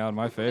is working out in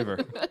my favor.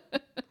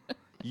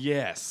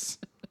 Yes.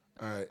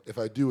 All right. If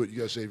I do it, you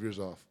gotta shave yours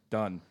off.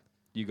 Done.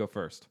 You go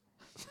first.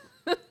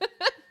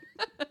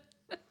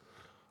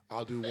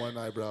 I'll do one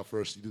eyebrow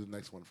first. You do the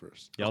next one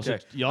first. Y'all Okay.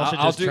 should, y'all should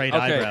I'll just do- trade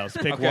okay. eyebrows.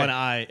 Pick Okay. one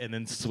eye and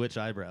then switch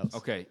eyebrows.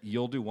 Okay,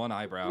 you'll do one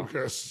eyebrow. We're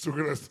gonna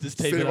Just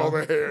tape save it all off.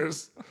 the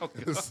hairs. Oh,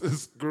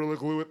 This Gorilla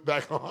Glue it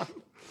back on.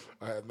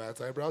 I have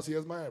Matt's eyebrows. He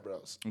has my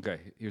eyebrows. Okay,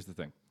 here's the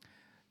thing.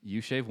 You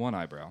shave one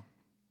eyebrow,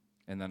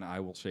 and then I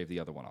will shave the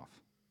other one off.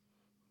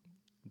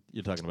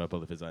 You're talking about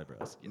both of his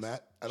eyebrows.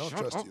 Matt, I don't Shut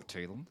trust up, you.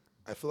 Taylor.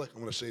 I feel like I'm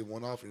gonna shave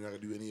one off, and you're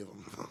not gonna do any of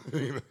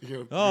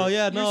them. Oh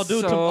yeah, no, I'll do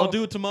it. so- I'll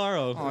do it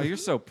tomorrow. Oh, you're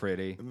so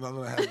pretty. And I'm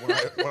gonna have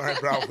one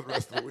eyebrow for the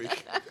rest of the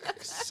week.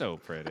 So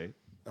pretty.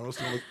 I'm just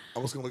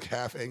gonna look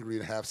half angry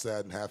and half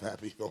sad and half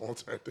happy the whole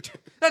time.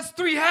 That's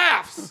 3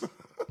 halves.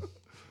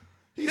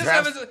 He He's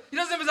doesn't, half, he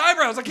doesn't have his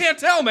eyebrows. I can't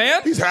tell,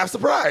 man. he's half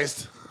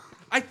surprised.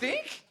 I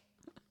think.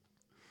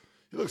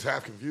 He looks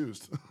half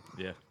confused.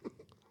 Yeah.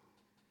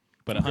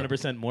 But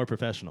 100% more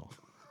professional.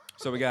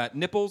 So we got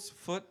nipples,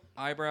 foot,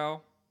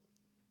 eyebrow.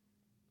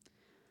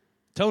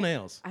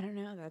 Toenails. I don't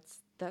know. That's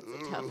a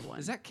tough one.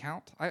 Does that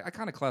count? I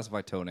kind of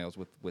classify toenails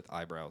with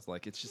eyebrows.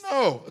 Like it's just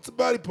No, it's a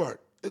body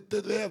part.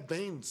 They have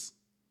veins.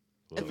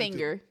 a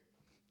finger?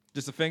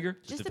 just a finger.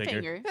 Just a a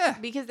finger? finger. Yeah.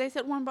 Because they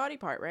said one body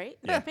part, right?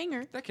 Yeah. A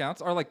finger. That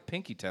counts. Or like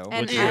pinky toe.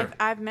 And What's your-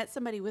 I've met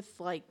somebody with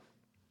like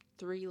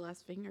 3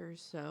 less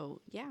fingers.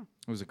 So yeah.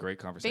 It was a great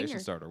conversation Finger.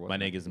 starter. Wasn't My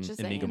it? name is Just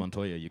Inigo saying.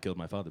 Montoya. You killed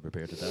my father.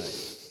 Prepare to die.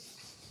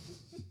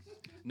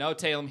 No,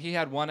 Talem. He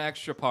had one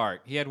extra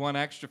part. He had one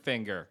extra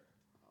finger.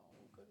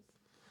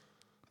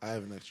 I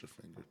have an extra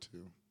finger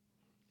too.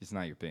 It's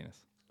not your penis.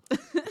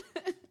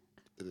 It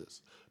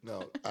is.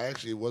 No, I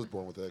actually was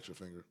born with an extra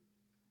finger.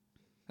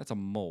 That's a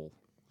mole.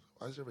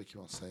 Why does everybody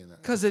keep on saying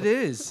that? Cause it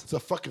is. It's a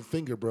fucking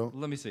finger, bro.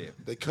 Let me see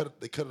it. They cut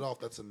it off.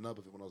 That's a nub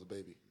of it when I was a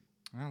baby.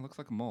 Well, it looks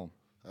like a mole.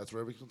 That's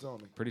what everybody keeps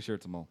telling me. Pretty sure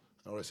it's a mole.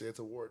 I always say it's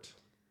a wart.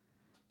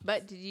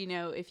 But did you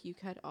know if you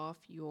cut off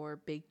your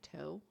big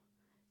toe,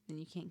 then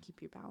you can't keep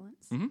your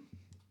balance? Mm-hmm.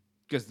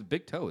 Because the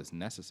big toe is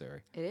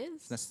necessary. It is.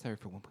 It's necessary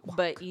for when we walk.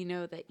 But you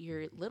know that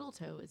your little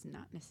toe is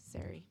not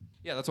necessary.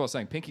 Yeah, that's what I was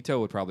saying. Pinky toe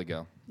would probably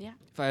go. Yeah.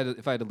 If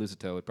I had to lose a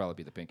toe, it'd probably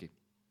be the pinky.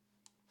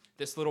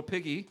 This little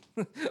piggy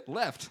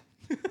left.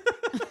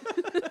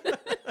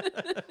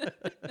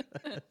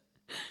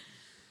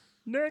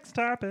 Next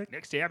topic.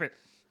 Next topic.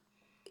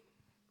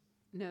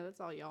 No,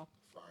 that's all y'all.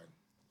 Fine.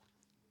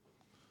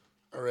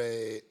 All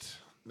right.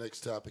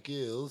 Next topic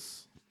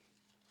is.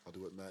 I'll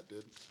do what Matt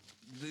did.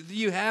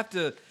 You have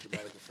to.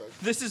 Dramatic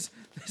effect. This is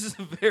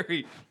a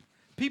very.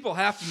 People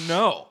have to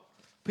know.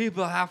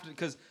 People have to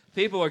because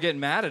People are getting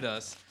mad at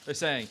us. They're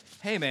saying,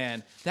 hey,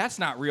 man, that's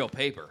not real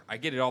paper. I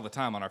get it all the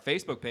time on our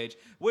Facebook page,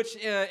 which,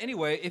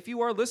 anyway, if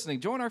you are listening,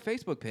 join our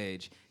Facebook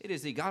page. It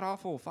is the God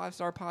Awful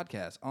 5-Star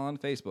Podcast on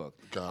Facebook.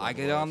 I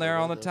get on there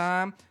all the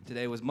time.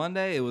 Today was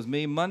Monday. It was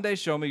Meme Monday.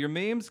 Show me your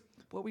memes.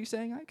 What were you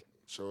saying, Ike?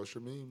 Show us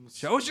your memes.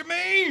 Show us your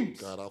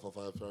memes. God Awful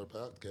 5-Star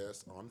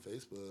Podcast on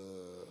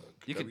Facebook.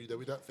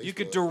 You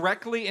could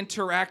directly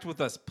interact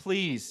with us,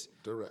 please.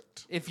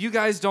 Direct. If you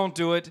guys don't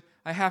do it,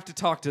 I have to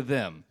talk to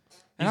them.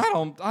 And I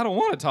don't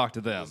want to talk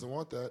to them. Doesn't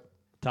want that.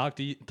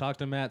 Talk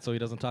to Matt so he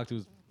doesn't talk to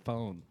his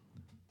phone.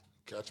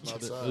 Catch him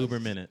outside. Uber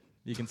minute.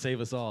 You can save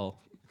us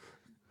all.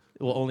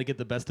 We'll only get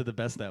the best of the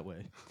best that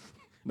way.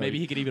 Maybe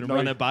he could even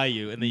run it by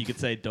you, and then you could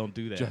say, "Don't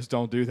do that." Just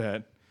don't do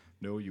that.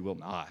 No, you will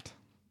not.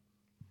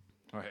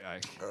 All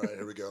right, All right,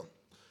 here we go.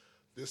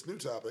 This new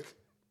topic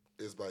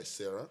is by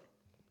Sarah,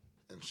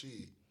 and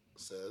she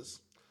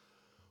says,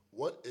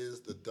 "What is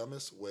the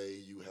dumbest way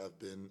you have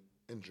been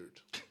injured?"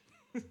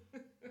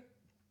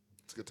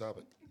 It's a good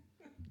topic.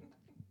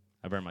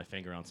 I burned my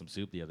finger on some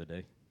soup the other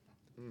day.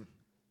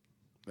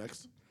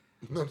 Next.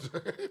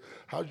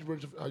 How'd you burn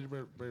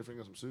your finger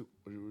on some soup?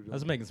 What were you doing? I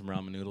was making some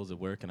ramen noodles at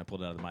work, and I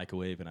pulled it out of the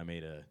microwave, and I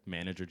made a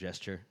manager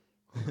gesture.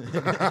 And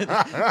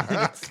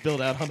it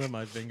spilled out onto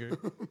my finger.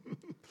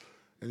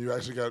 And you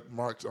actually got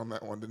marks on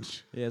that one,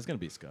 didn't you? Yeah, it's going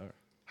to be a scar.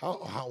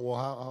 How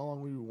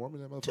long were you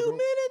warming that motherfucker? 2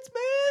 minutes,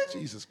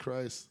 man. Jesus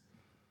Christ.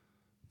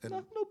 And,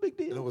 No big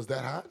deal. and it was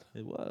that hot?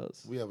 It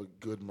was. We have a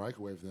good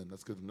microwave then.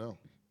 That's good to know.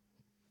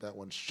 That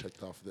one's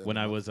checked off. When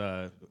I was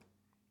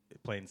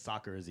playing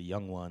soccer as a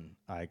young one,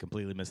 I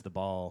completely missed the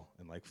ball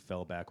and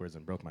fell backwards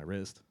and broke my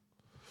wrist.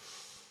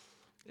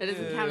 It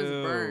doesn't count as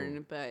a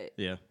burn, but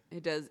Yeah.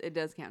 it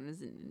does count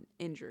as an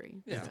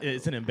injury. Yeah.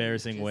 It's an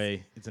embarrassing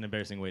way. It's an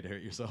embarrassing way to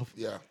hurt yourself.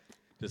 Yeah.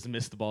 Just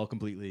miss the ball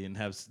completely and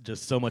have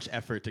just so much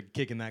effort to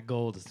kick in that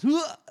goal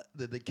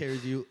that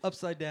carries you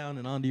upside down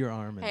and onto your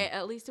arm. And Hey,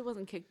 at least it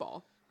wasn't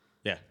kickball.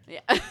 yeah. Yeah.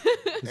 And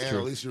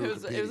at least you were It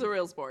was competing. a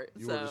real sport.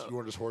 You so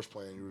weren't just horse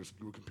playing. You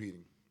were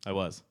competing. I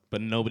was,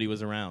 but nobody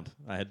was around.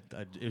 It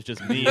was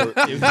just me.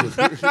 It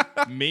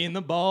was me and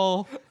the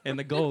ball and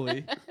the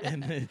goalie.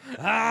 And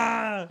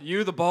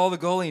You, the ball, the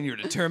goalie, and your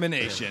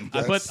determination.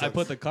 I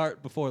put the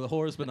cart before the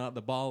horse, but not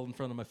the ball in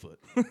front of my foot.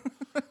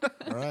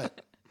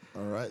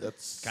 All right.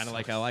 That's Kind of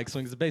like how Ike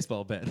swings the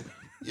baseball bat.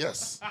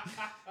 Yes.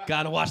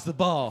 Gotta watch the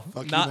ball,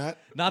 Fuck you, not Matt.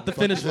 not the Fuck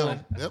finish you,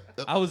 line.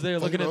 Yep. I was there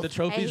Fuck looking it at the off.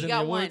 trophies hey, he and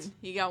got the one. awards.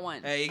 He got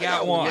one. Hey, you I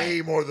got one.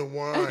 Way more than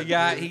one. He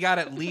got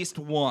at least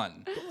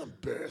one. Don't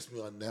embarrass me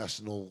on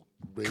national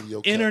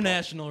radio.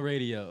 International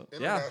radio. Yeah,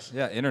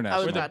 International.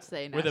 international. I was about to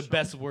say We're the national.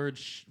 best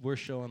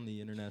worst show on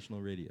the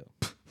international radio.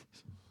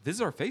 This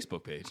is our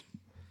Facebook page.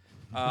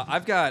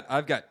 I've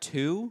got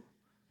two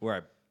where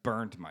I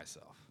burned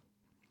myself.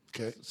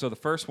 Okay. So the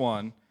first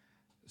one,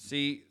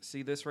 see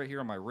this right here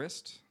on my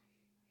wrist,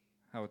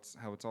 how it's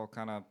all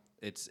kind of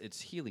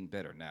it's healing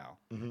better now.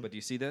 But do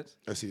you see that?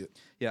 I see it.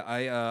 Yeah,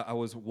 I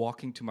was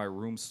walking to my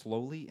room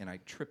slowly and I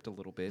tripped a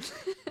little bit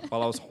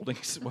while I was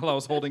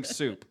holding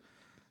soup.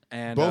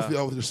 And Both of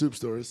y'all with your soup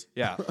stories.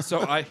 yeah, so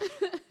I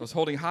was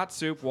holding hot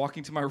soup,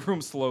 walking to my room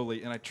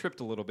slowly, and I tripped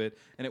a little bit,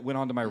 and it went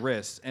onto my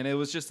wrist. And it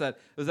was just that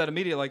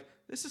immediate,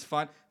 this is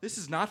fine. This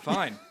is not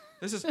fine.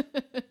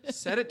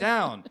 Set it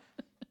down.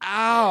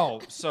 Ow!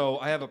 So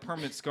I have a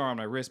permanent scar on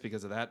my wrist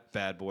because of that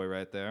bad boy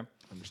right there.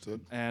 Understood.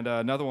 And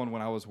another one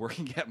when I was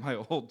working at my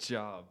old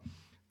job.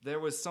 There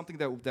was something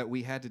that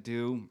we had to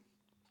do.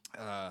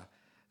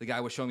 The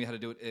guy was showing me how to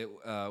do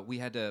it. We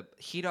had to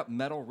heat up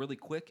metal really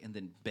quick and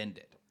then bend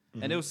it.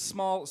 And it was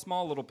small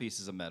little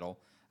pieces of metal,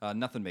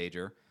 nothing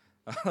major.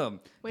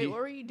 Wait, what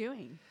were you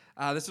doing?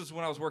 This was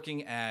when I was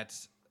working at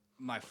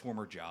my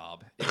former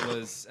job. It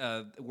was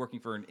working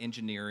for an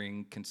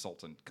engineering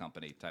consultant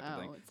company type of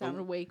thing. Oh, it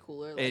sounded way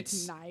cooler, like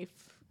it's- knife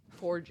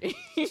forging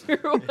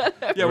or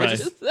whatever. Yeah,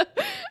 Right.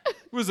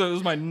 It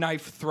was my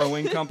knife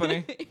throwing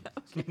company.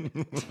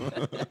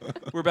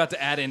 We're about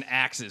to add in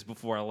axes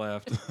before I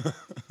left.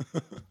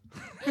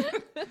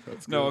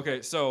 No,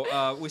 okay. So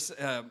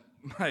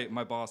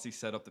my boss, he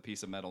set up the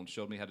piece of metal and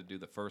showed me how to do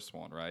the first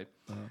one, right?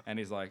 And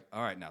he's like,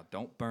 "All right, now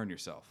don't burn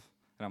yourself."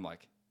 And I'm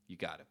like, "You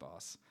got it,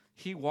 boss."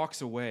 He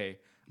walks away.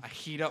 I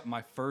heat up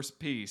my first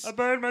piece. I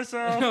burned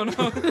myself. No.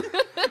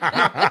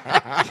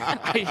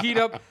 I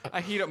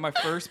heat up my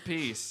first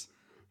piece.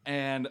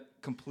 And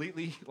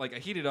completely, I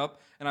heat it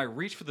up, and I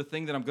reach for the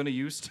thing that I'm going to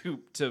use to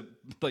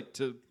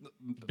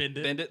Bend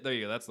it. Bend it. There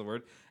you go. That's the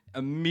word.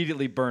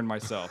 Immediately burn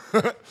myself.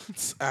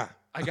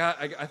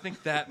 I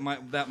think that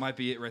might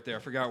be it right there. I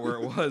forgot where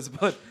it was,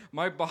 but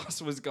my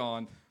boss was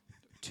gone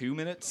 2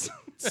 minutes.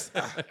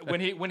 when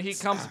he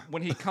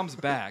comes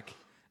back,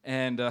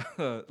 and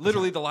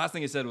literally the last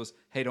thing he said was,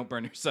 "Hey, don't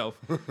burn yourself."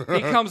 He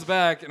comes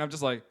back, and I'm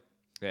just like,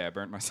 "Yeah, I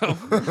burnt myself."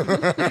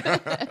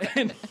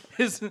 And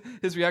his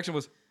reaction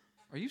was,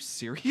 "Are you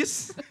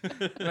serious?"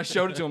 And I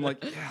showed it to him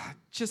like, "Yeah,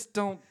 just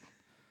don't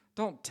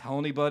tell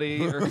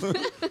anybody, or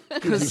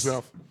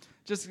yourself.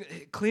 Just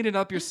clean it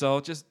up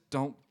yourself. Just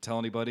don't tell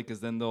anybody, because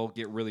then they'll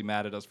get really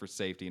mad at us for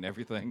safety and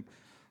everything."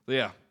 So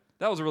yeah,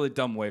 That was a really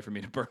dumb way for me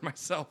to burn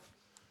myself.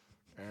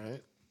 All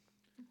right.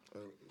 Do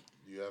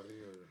you have any?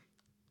 Or?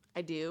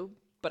 I do,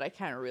 but I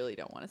kind of really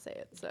don't want to say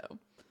it. So.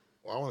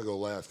 Well, I want to go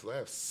last because I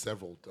have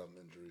several dumb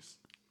injuries.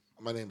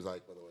 My name's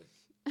Ike, by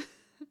the way.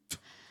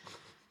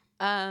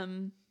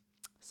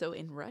 So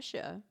in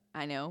Russia,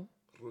 I know.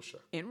 Russia.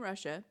 In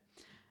Russia.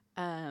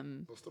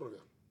 Nostrovia.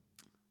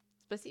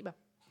 Spasiba.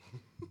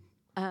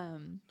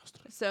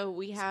 So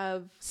we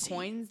have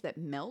coins that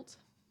melt,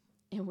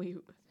 and we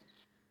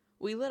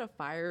lit a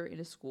fire in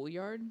a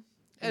schoolyard.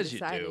 As you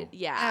do.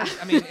 Yeah.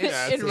 I mean,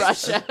 it's, in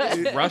Russia.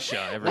 It's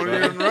Russia, When everybody.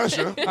 you're in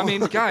Russia. I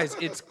mean, guys,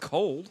 it's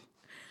cold.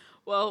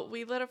 Well,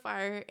 we lit a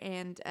fire,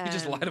 and You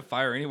just light a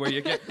fire anywhere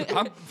you get.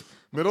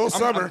 Middle of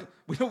summer.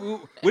 We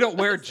don't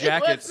wear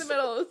jackets. It was the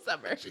middle of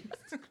summer.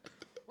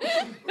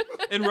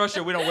 In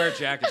Russia, we don't wear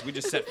jackets. We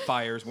just set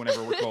fires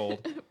whenever we're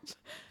cold.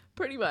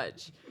 Pretty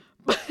much.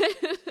 But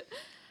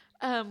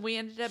we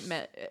ended up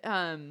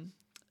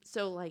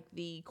so like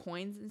the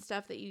coins and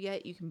stuff that you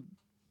get, you can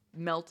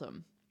melt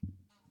them.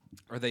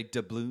 Are they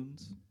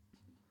doubloons?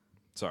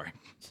 Sorry.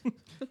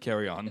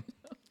 Carry on.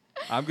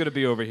 I'm going to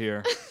be over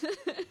here.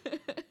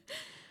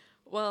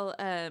 Well,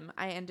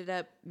 I ended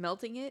up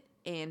melting it,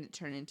 and it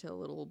turned into a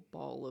little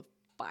ball of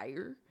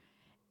fire.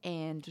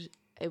 And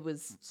it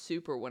was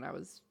super when I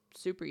was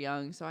super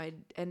young, so I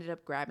ended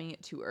up grabbing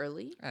it too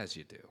early. As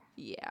you do.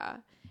 Yeah,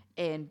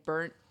 and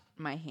burnt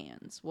my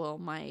hands. Well,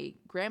 my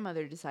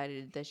grandmother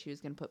decided that she was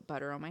going to put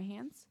butter on my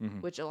hands,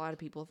 which a lot of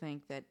people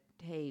think that,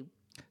 hey,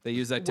 They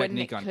use that wouldn't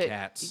technique it on cook-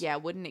 cats. Yeah,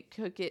 wouldn't it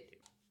cook it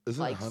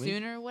Isn't like it honey?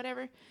 sooner or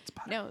whatever?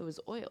 No, it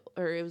was oil,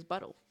 or it was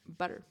butter.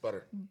 Butter.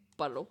 Butter.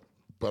 Butter.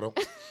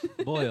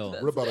 Boil.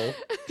 Rebuttal.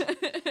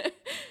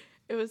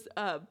 It was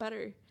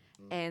butter.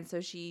 And so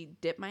she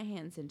dipped my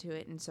hands into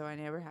it, and so I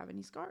never have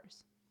any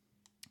scars.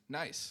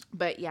 Nice.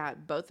 But yeah,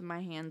 both of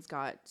my hands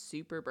got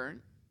super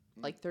burnt,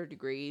 like 3rd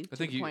degree, to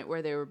think the you- point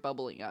where they were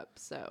bubbling up.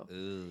 So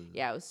Ugh.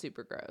 yeah, it was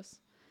super gross.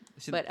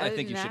 But But I other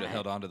think you than should have that-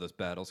 held on to those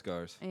battle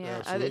scars. Yeah, other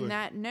Absolutely. than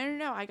that,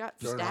 no, I got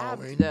During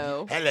stabbed Halloween.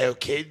 though. Hello,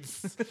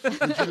 kids.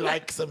 Would you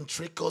like some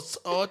trickles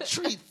or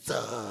treats?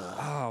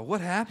 Oh,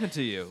 what happened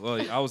to you?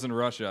 Well, I was in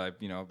Russia.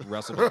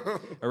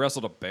 I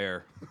wrestled a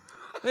bear.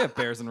 They have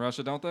bears in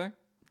Russia, don't they?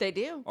 They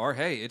do. Or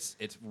hey, it's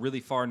really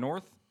far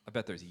north. I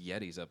bet there's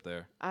Yetis up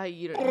there.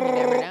 You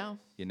never know.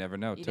 You never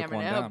know. You Took never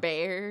one know. down.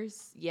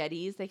 Bears,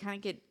 Yetis, they kind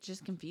of get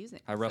just confusing.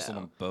 I wrestled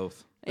so. them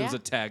both. It was Yeah, a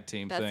tag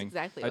team that's thing.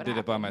 exactly I what did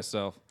it by happened.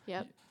 myself.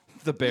 Yep.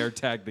 The bear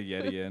tagged the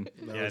Yeti in.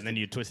 Yeah, and then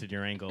you twisted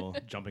your ankle,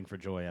 jumping for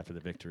joy after the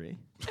victory.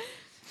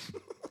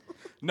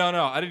 No,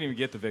 I didn't even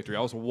get the victory.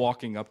 I was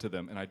walking up to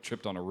them and I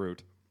tripped on a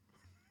root.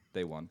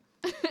 They won.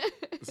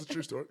 It's a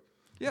true story.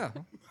 Yeah.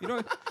 You know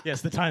what?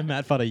 Yes, the time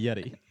Matt fought a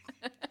Yeti.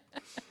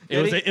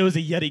 It was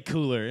a Yeti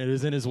cooler. It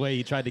was in his way.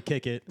 He tried to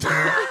kick it,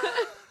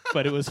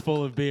 but it was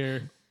full of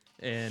beer,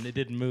 and it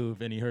didn't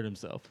move, and he hurt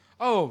himself.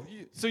 Oh,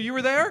 so you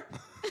were there?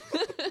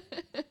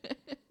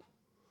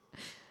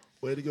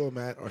 Way to go,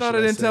 Matt. Or Thought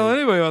should I didn't tell say-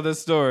 anybody about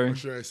this story. Or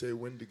should I say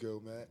when to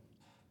go, Matt?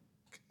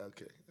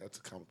 Okay, that's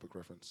a comic book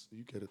reference.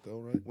 You get it, though,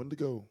 right? When to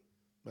go,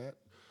 Matt?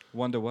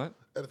 One to what?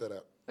 Edit that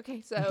out.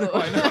 Okay, so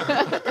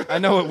I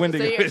know what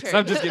Wendigo So your is. turn.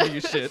 I'm just giving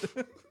you shit.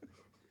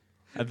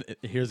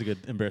 Here's a good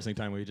embarrassing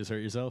time where you just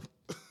hurt yourself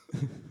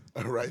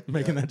All right.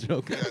 making yeah. that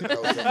joke. Yeah,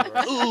 that was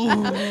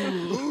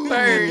definitely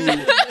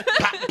right.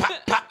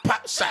 burn.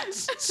 Pop,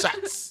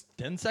 shots.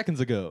 10 seconds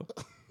ago.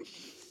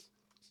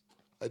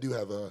 I do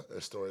have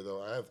a story,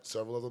 though. I have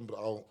several of them, but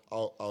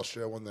I'll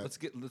share one that.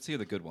 Let's hear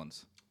the good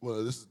ones.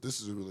 Well,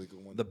 this is a really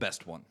good one. The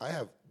best one.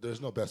 There's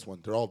no best one.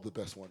 They're all the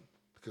best one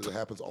because it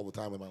happens all the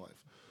time in my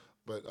life.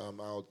 But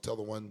I'll tell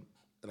the one,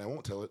 and I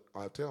won't tell it.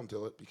 I'll tell him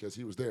tell it because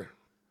he was there.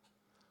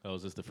 Oh,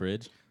 is this the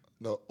fridge?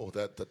 No,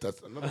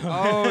 that's another one.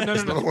 Oh, no.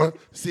 That's another one.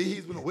 See,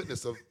 he's been a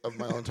witness of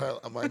my entire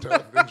life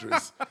of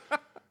injuries.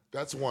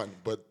 That's one,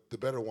 but the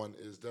better one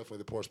is definitely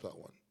the pour spout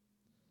one.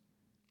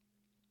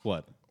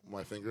 What?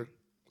 My finger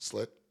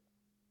slit,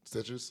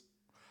 stitches.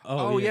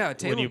 Oh, yeah, When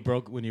Taylor-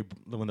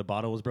 when the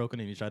bottle was broken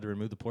and you tried to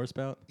remove the pour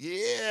spout.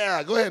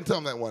 Yeah, go ahead and tell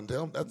him that one.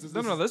 Tell him.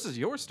 No, this is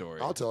your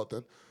story. I'll tell it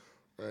then.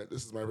 All right,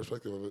 this is my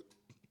perspective of it.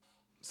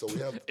 So we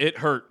have. It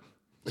hurt.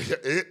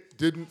 It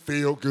didn't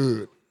feel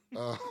good.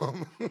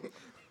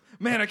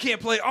 Man, I can't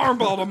play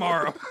armball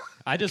tomorrow.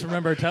 I just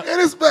remember. And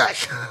it's back.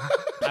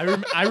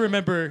 I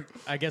remember.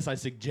 I guess I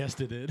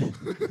suggested it.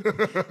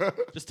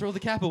 Just throw the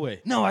cap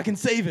away. No, I can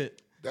save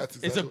it. That's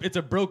exactly. It's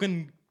a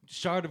broken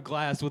shard of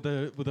glass with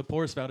a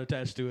pour spout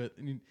attached to it.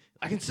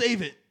 I can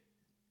save it.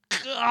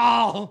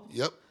 Oh,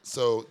 Yep.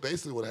 So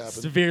basically, what happened?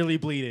 severely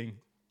bleeding.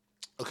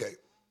 Okay.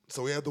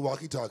 So we have the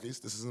walkie-talkies.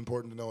 This is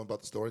important to know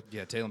about the story.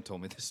 Yeah, Taylor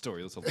told me this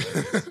story. It was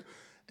hilarious.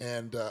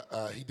 And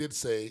he did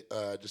say,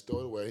 just throw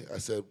it away. I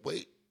said,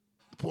 wait,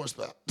 the pour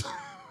spout.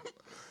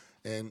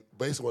 And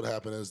basically what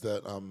happened is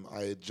that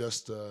I had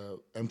just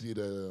emptied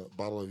a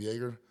bottle of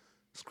Jaeger,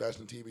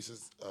 scratching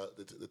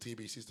the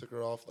TBC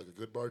sticker off like a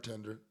good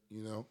bartender,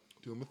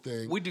 doing my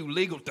thing. We do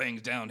legal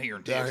things down here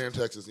in Down Texas. here in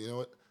Texas, you know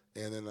what?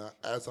 And then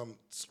as I'm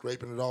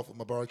scraping it off with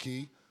my bar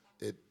key,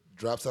 it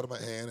drops out of my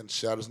hand and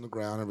shatters on the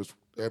ground.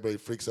 Everybody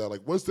freaks out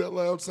like, "What's that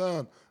loud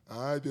sound?"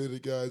 I did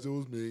it, guys. It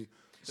was me.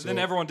 And then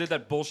everyone did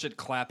that bullshit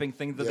clapping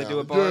thing that they Yeah. do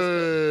at bars.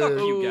 Yay. Fuck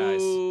you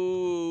guys.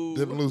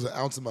 Didn't lose an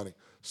ounce of money.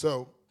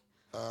 So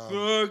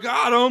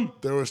Got him.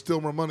 there was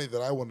still more money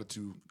that I wanted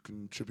to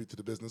contribute to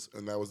the business,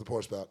 and that was the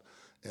pour spout.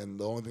 And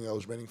the only thing I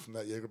was renting from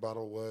that Jaeger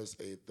bottle was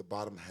the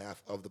bottom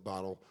half of the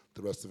bottle.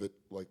 The rest of it,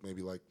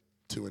 maybe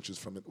 2 inches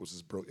from it, was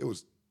just broke. It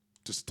was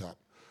just the top.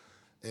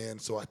 And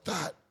so I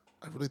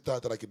really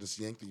thought that I could just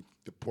yank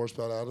the pour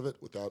spout out of it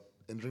without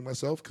injuring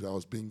myself, because I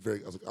was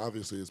like,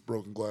 obviously it's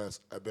broken glass.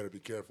 I better be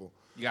careful.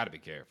 You got to be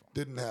careful.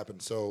 Didn't happen.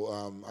 So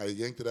I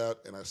yanked it out,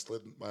 and I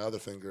slid my other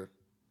finger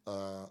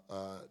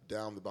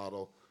down the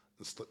bottle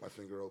and slit my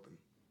finger open,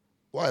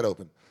 wide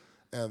open.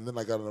 And then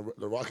I got on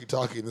the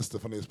walkie-talkie, and this is the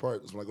funniest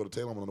part, is when I go to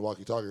Taylor, I'm on the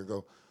walkie-talkie and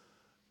go,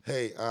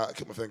 "Hey, I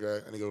cut my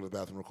finger. I need to go to the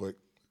bathroom real quick."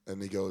 And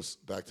he goes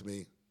back to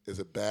me, "Is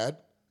it bad?"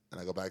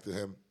 And I go back to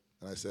him,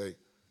 and I say,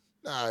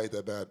 "Nah, it ain't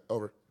that bad.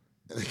 Over."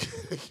 And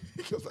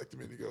he goes back to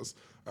me, and he goes,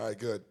 "All right,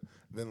 good."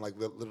 And then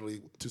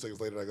literally 2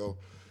 seconds later, I go,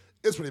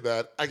 "It's pretty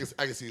bad. I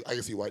can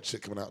see white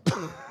shit coming out."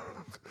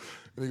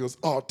 And he goes,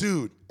 "Oh,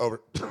 dude,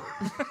 over."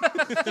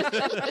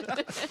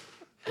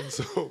 And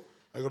so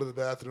I go to the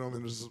bathroom,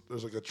 and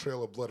there's a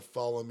trail of blood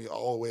following me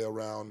all the way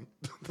around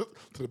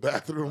to the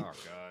bathroom,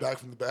 back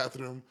from the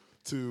bathroom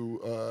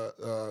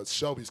to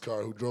Shelby's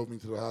car, who drove me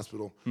to the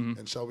hospital.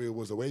 And Shelby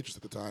was a waitress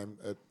at the time,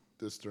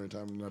 during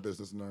time in our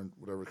business and our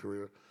whatever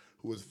career,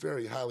 who was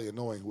very highly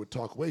annoying, who would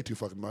talk way too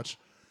fucking much.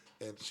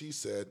 And she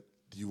said,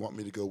 "Do you want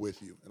me to go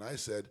with you?" And I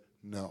said,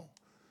 "No,"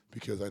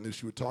 because I knew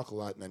she would talk a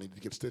lot, and I needed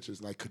to get stitches,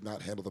 and I could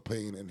not handle the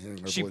pain and hearing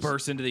her She voice.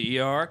 burst into the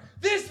ER.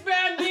 This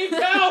man needs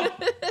help.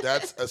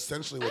 That's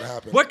essentially what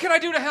happened. What can I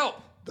do to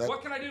help? That-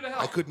 What can I do to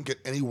help? I couldn't get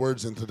any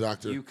words into the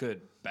doctor. You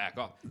could back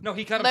off. No,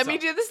 he cut Let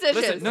himself. me do the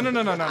stitches. Listen,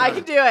 no. I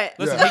can do it.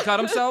 Listen, Yeah. he cut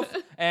himself,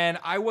 and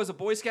I was a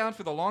Boy Scout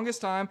for the longest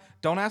time.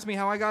 Don't ask me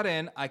how I got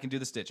in. I can do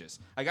the stitches.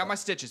 I got my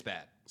stitches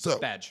badge. So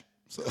Bad.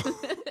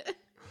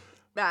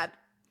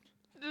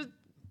 Just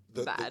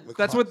the- bad. the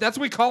That's con- what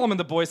we call them in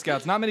the Boy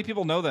Scouts. Not many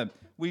people know them.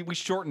 We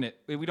shorten it.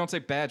 We don't say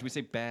badge. We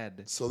say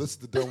bad. So this is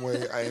the dumb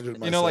way I injured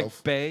myself. You know,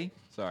 like bay.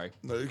 Sorry.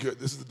 No, you're good.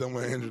 This is the dumb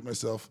way I injured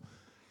myself.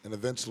 And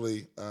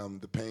eventually,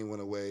 the pain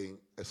went away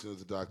as soon as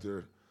the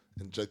doctor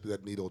injected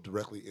that needle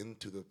directly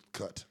into the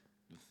cut.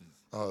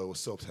 Oh, it was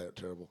so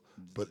terrible.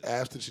 But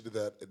after she did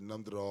that, it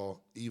numbed it all.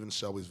 Even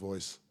Shelby's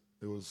voice,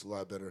 it was a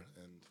lot better.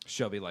 And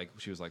Shelby,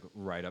 she was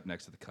right up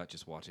next to the cut,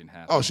 just watching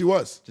happen. oh, she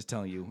was. Just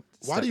telling you.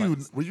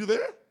 Were you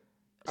there?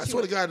 I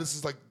swear to God, this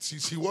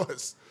is she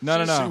was.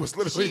 No. She was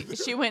literally.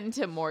 She went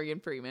into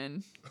Morgan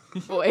Freeman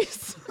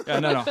voice. Yeah,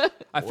 no.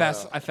 I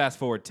fast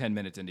forward 10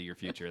 minutes into your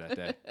future that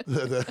day.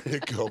 There you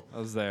go. I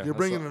was there. You're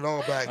bringing it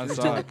all back.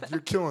 You're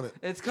killing it.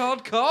 It's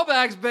called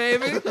callbacks,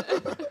 baby.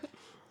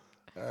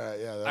 All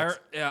right,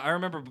 yeah. I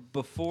remember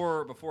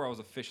before I was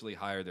officially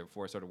hired there,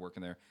 before I started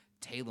working there,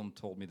 Talem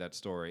told me that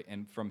story,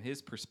 and from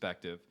his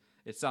perspective,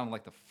 it sounded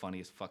like the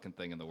funniest fucking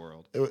thing in the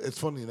world. It's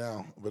funny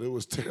now, but it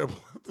was terrible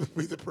to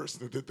be the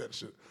person who did that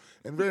shit,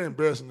 and very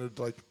embarrassing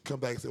to come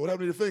back and say, "What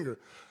happened to your finger?"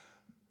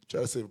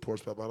 Try to save a pour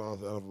spout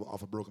bottle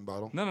off a broken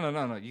bottle. No.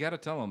 You got to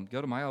tell him.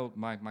 Go to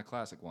my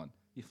classic one.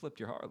 You flipped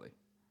your Harley.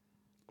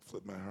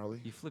 Flip my Harley.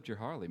 You flipped your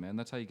Harley, man.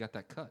 That's how you got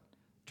that cut.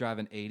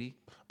 Driving 80.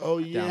 Oh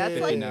yeah.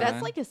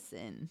 That's like a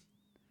sin.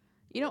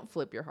 You don't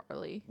flip your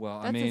Harley.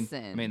 Well, that's a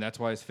sin. that's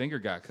why his finger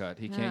got cut.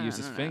 He can't use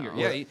his no. finger.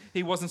 Yeah,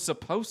 he wasn't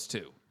supposed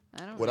to.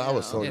 I don't What know. I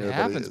was telling It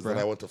everybody happens, is bro.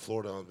 that I went to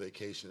Florida on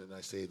vacation and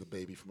I saved the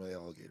baby from an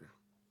alligator.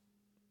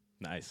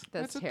 Nice.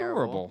 That's That's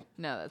terrible. adorable.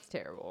 No, that's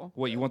terrible.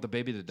 What, you want the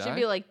baby to die? Should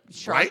be like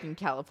shark Right? in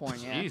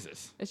California.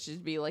 Jesus. It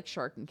should be like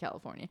shark in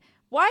California.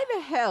 Why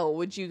the hell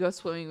would you go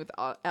swimming with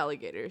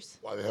alligators?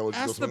 Why the hell would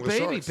you go Ask the swimming with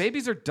baby. sharks?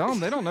 Babies are dumb.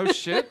 They don't know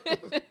shit.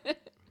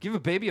 Give a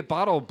baby a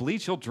bottle of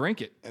bleach, he'll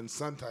drink it. And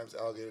sometimes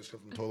alligators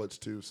come from toilets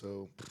too.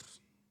 So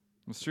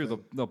It's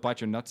true. They'll bite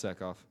your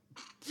nutsack off.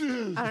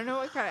 I don't know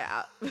what kind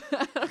of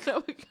I don't know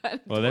what kind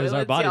of Well, there's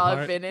our toilets body y'all part.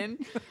 have been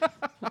in.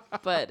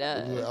 But do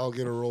an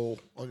alligator roll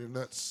on your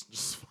nuts,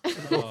 just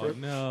Oh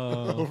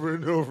no. over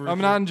and over. I'm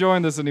again. not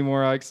enjoying this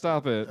anymore, Ike.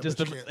 Stop it. Just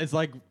you can't. it's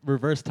like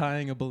reverse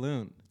tying a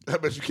balloon. I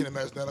bet you can't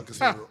imagine that on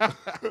Casino. I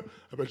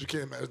bet you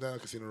can't imagine that on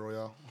Casino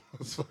Royale.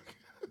 It's fucking-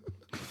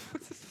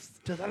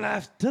 To the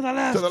left. To the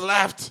left. to the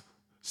left.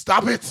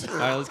 Stop it. All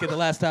right, let's get the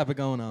last topic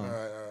going on. All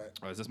right.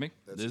 Oh, is this me?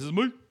 This is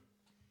me.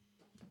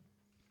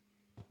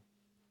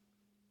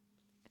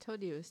 I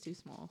told you it was too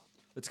small.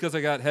 It's because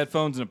I got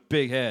headphones and a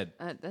big head.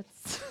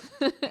 That's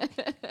All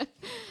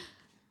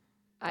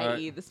right.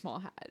 i.e. the small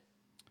hat.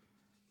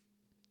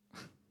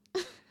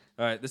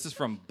 All right, this is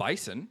from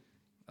Bison.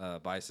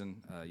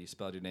 Bison, you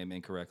spelled your name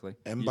incorrectly.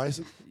 M.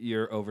 Bison?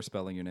 You're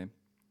overspelling your name.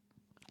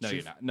 No, Street-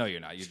 you're not. No, you're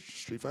not. You,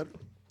 Street Fighter?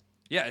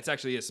 yeah, it's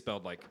actually is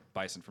spelled like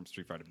Bison from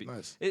Street Fighter.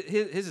 Nice.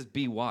 His is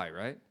B-Y,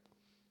 right?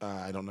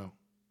 I don't know.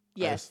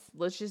 Yes,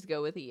 let's just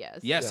go with a yes.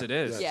 Yes, Yeah, it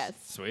is. yes.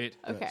 Sweet.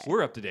 Okay.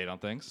 We're up to date on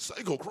things.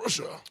 Psycho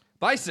Crusher.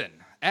 Bison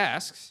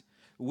asks,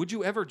 Would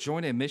you ever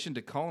join a mission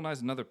to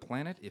colonize another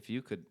planet if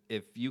you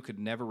could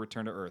never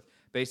return to Earth?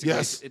 Basically,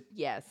 Yes.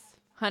 Yes.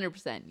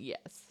 100% yes.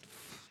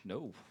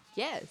 No.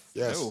 Yes.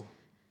 Yes. No.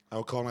 I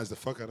will colonize the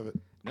fuck out of it.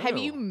 No. Have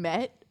you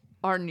met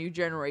our new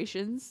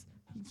generations?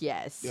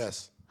 Yes.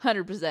 Yes.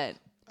 100%.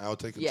 I'll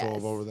take control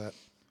Yes. over that.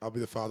 I'll be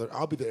the father.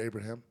 I'll be the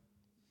Abraham.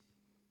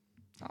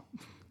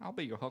 I'll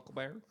be your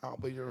Huckleberry. I'll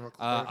be your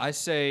Huckleberry. I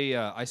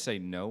say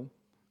no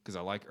because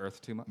I like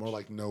Earth too much. More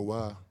like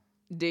Noah.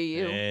 Do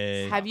you?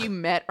 Hey. Have you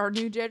met our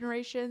new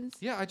generations?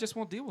 Yeah, I just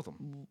won't deal with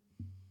them.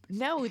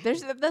 No,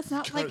 that's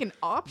not like an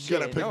option.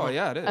 gotta pick Oh one.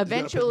 yeah, it is.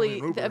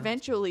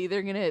 Eventually,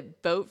 they're gonna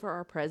vote for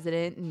our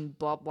president and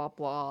blah blah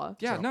blah.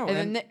 Yeah, no,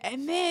 and then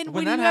when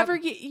when that whenever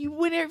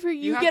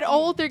you have get to-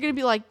 old, they're gonna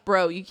be like,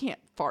 bro, you can't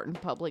fart in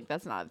public.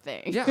 That's not a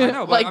thing. Yeah, I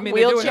know, but like I mean,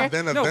 they do it wheelchair. now.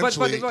 Then No, but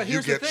eventually but you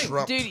here's the get thing.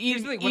 Trump. Dude,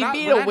 Here's the thing, you'd when I-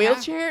 be when in I a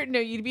wheelchair. No,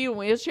 you'd be in a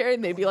wheelchair,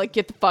 and they'd be like,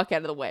 get the fuck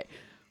out of the way.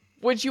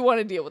 Would you want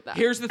to deal with that?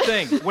 Here's the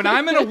thing. When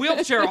I'm in a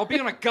wheelchair, I'll be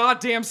on a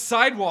goddamn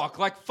sidewalk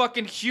like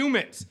fucking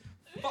humans.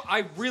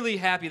 I'm really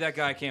happy that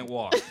guy can't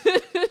walk.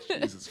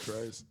 Jesus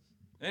Christ.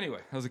 Anyway,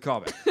 that was a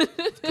callback.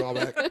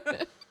 Callback.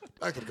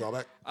 Back to the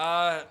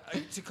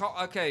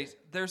callback. Okay,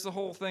 there's the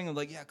whole thing of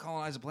like, yeah,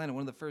 colonize a planet,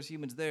 one of the first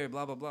humans there,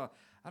 blah, blah, blah.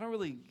 I don't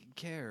really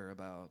care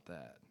about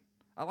that.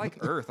 I like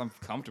Earth. I'm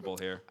comfortable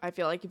here. I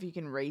feel like if you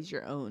can raise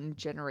your own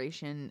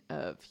generation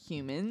of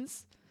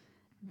humans,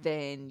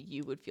 then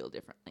you would feel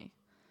differently.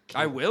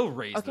 I will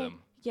raise Okay. them.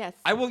 Yes.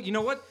 I will. You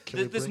know what?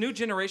 we This bring- new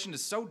generation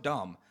is so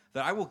dumb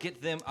that I will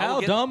get them. I How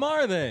will get, dumb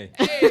are they?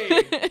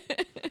 Hey!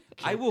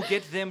 I will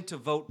get them to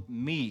vote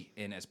me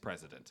in as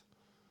president,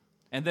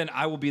 and then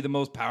I will be the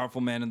most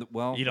powerful man in the.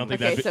 Well, You don't think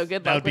Okay, that'd be, so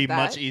good that luck would be with that.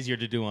 much easier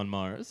to do on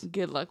Mars?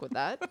 Good luck with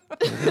that.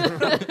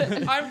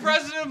 I'm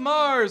president of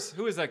Mars.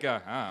 Who is that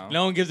guy? I don't know.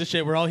 No one gives a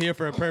shit. We're all here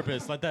for a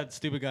purpose. Let that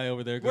stupid guy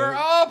over there go. We're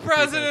all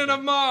president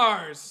of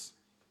Mars.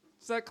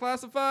 Is that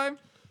classified?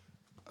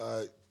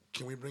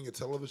 Can we bring a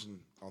television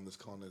on this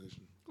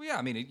colonization? Well, yeah.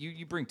 I mean,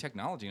 you bring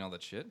technology and all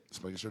that shit.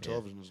 Just making sure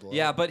television is allowed.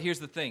 Yeah, but here's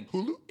the thing.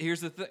 Hulu?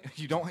 Here's the thing.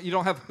 You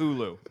don't have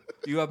Hulu.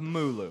 You have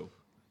Mulu.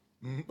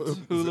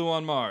 Hulu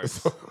on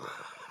Mars.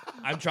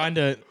 I'm trying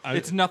to.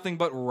 It's nothing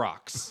but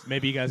rocks.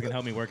 Maybe you guys can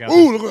help me work out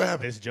Ooh, look what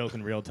happened. this joke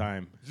in real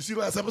time. Did you see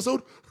last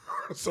episode?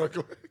 Sorry,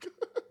 go ahead.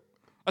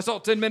 I saw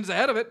 10 minutes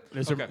ahead of it.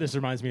 This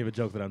reminds me of a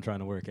joke that I'm trying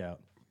to work out.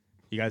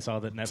 You guys saw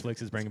that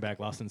Netflix is bringing back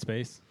Lost in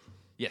Space?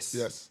 Yes.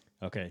 Yes.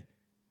 Okay.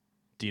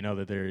 Do you know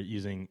that they're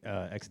using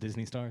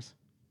ex-Disney stars?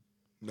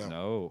 No.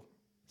 No.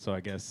 So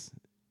I guess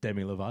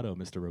Demi Lovato,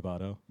 Mr.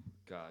 Roboto.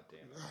 God damn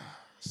it.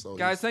 So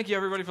Guys, thank you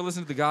everybody for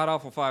listening to the God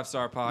Awful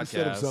 5-Star he podcast.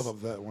 set himself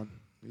up that one.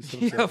 He set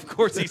Yeah, himself- of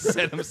course he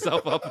set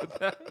himself up with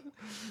that.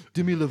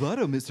 Demi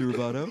Lovato, Mr.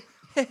 Roboto.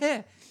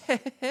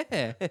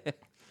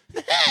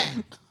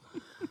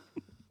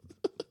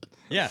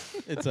 Yeah,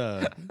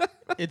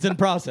 it's in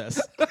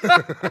process.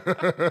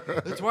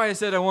 That's why I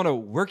said I want to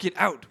work it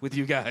out with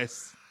you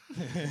guys.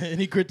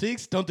 Any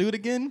critiques? Don't do it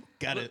again?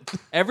 Got it.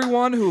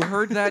 Everyone who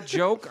heard that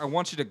joke, I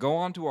want you to go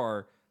onto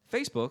our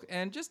Facebook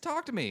and just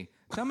talk to me.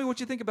 Tell me what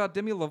you think about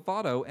Demi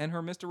Lovato and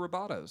her Mr.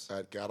 Robotos.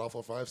 At God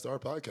Awful 5-Star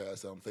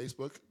Podcast on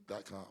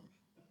Facebook.com.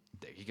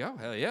 There you go.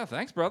 Hell yeah.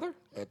 Thanks, brother.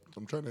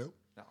 I'm trying to help.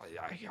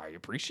 I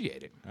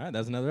appreciate it. All right,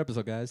 that's another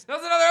episode, guys. That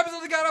was another episode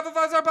of the God Awful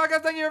 5-Star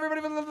podcast. Thank you,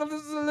 everybody,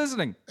 for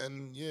listening.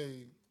 And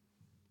yay.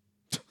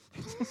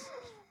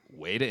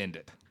 Way to end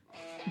it.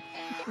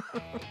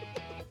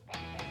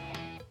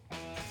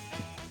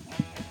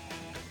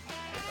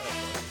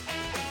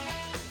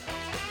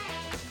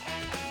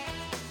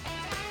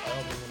 I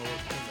don't even know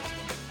what this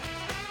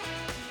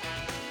one.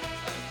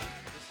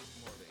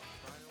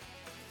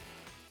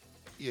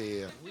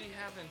 Yeah. We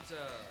haven't.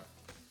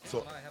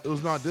 So it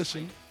was an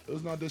audition. It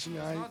was an audition.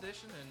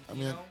 I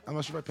mean, I'm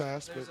not sure if I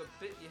passed, but a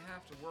bit you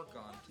have to work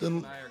on. Then-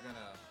 and I are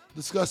gonna.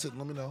 discuss it and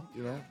let me know.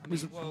 You know,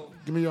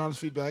 give me your honest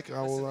feedback.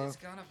 I will. It's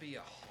gonna be a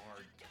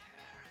hard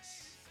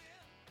pass.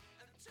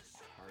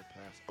 Hard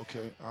pass.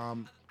 Okay.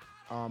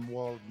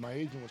 Well, my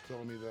agent was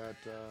telling me that.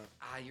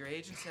 Your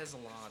agent says a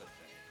lot of things.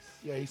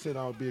 Yeah, he said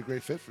I would be a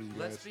great fit for you guys.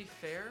 Let's be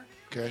fair.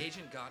 Okay. The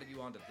agent got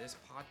you onto this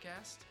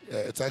podcast. Yeah,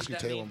 it's actually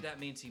Talem. That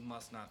means he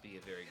must not be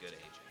a very good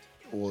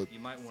agent. Well, You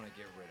might want to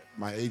get rid of him.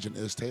 my agent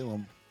is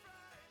Talem,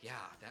 Yeah,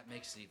 that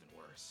makes it even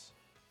worse.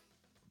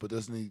 but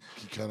doesn't he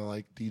kind of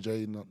like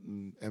DJ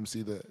and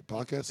MC the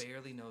podcast?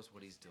 Barely knows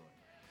what he's doing.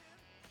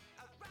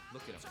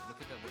 Look at him.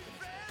 Look at that look in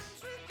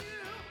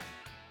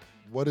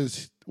his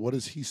face. What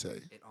does he say?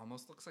 It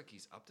almost looks like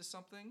he's up to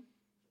something,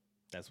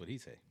 That's what he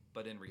say.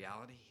 but in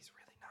reality, he's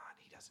really not.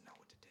 He doesn't know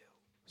what to do.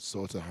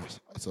 So it's a hard pass.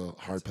 It's a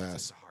hard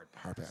pass.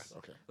 Hard pass.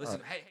 Okay. Listen,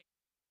 All right. hey.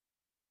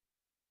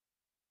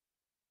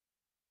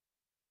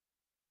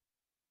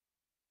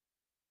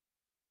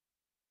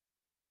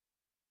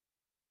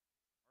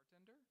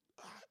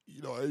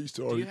 You know, I used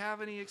to Do already. you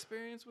have any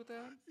experience with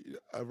that?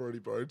 I've already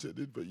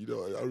bartended, but you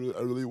know,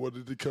 I really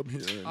wanted to come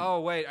here. And, Oh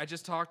wait, I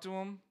just talked to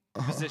him.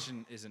 The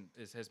position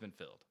has been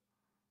filled.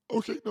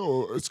 Okay,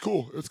 no, it's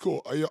cool. It's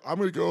cool. I'm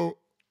gonna go.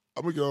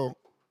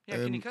 Yeah,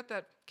 can And- you cut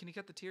that? Can you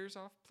cut the tears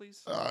off,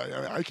 please?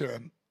 I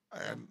can.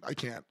 and I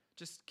can't.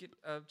 Just get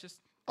just.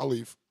 I'll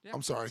leave. Yeah,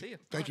 I'm sorry. see ya.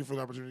 Thank Bye. you for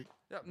the opportunity.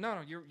 Yeah, no,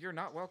 you're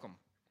not welcome.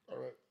 All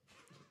right.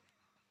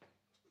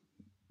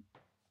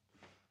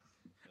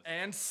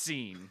 And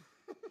scene.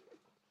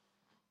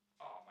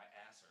 Oh, my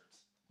ass hurts.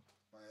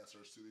 My ass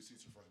hurts too. These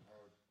seats are fucking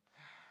hard.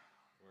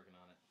 Working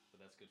on it, but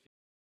that's good.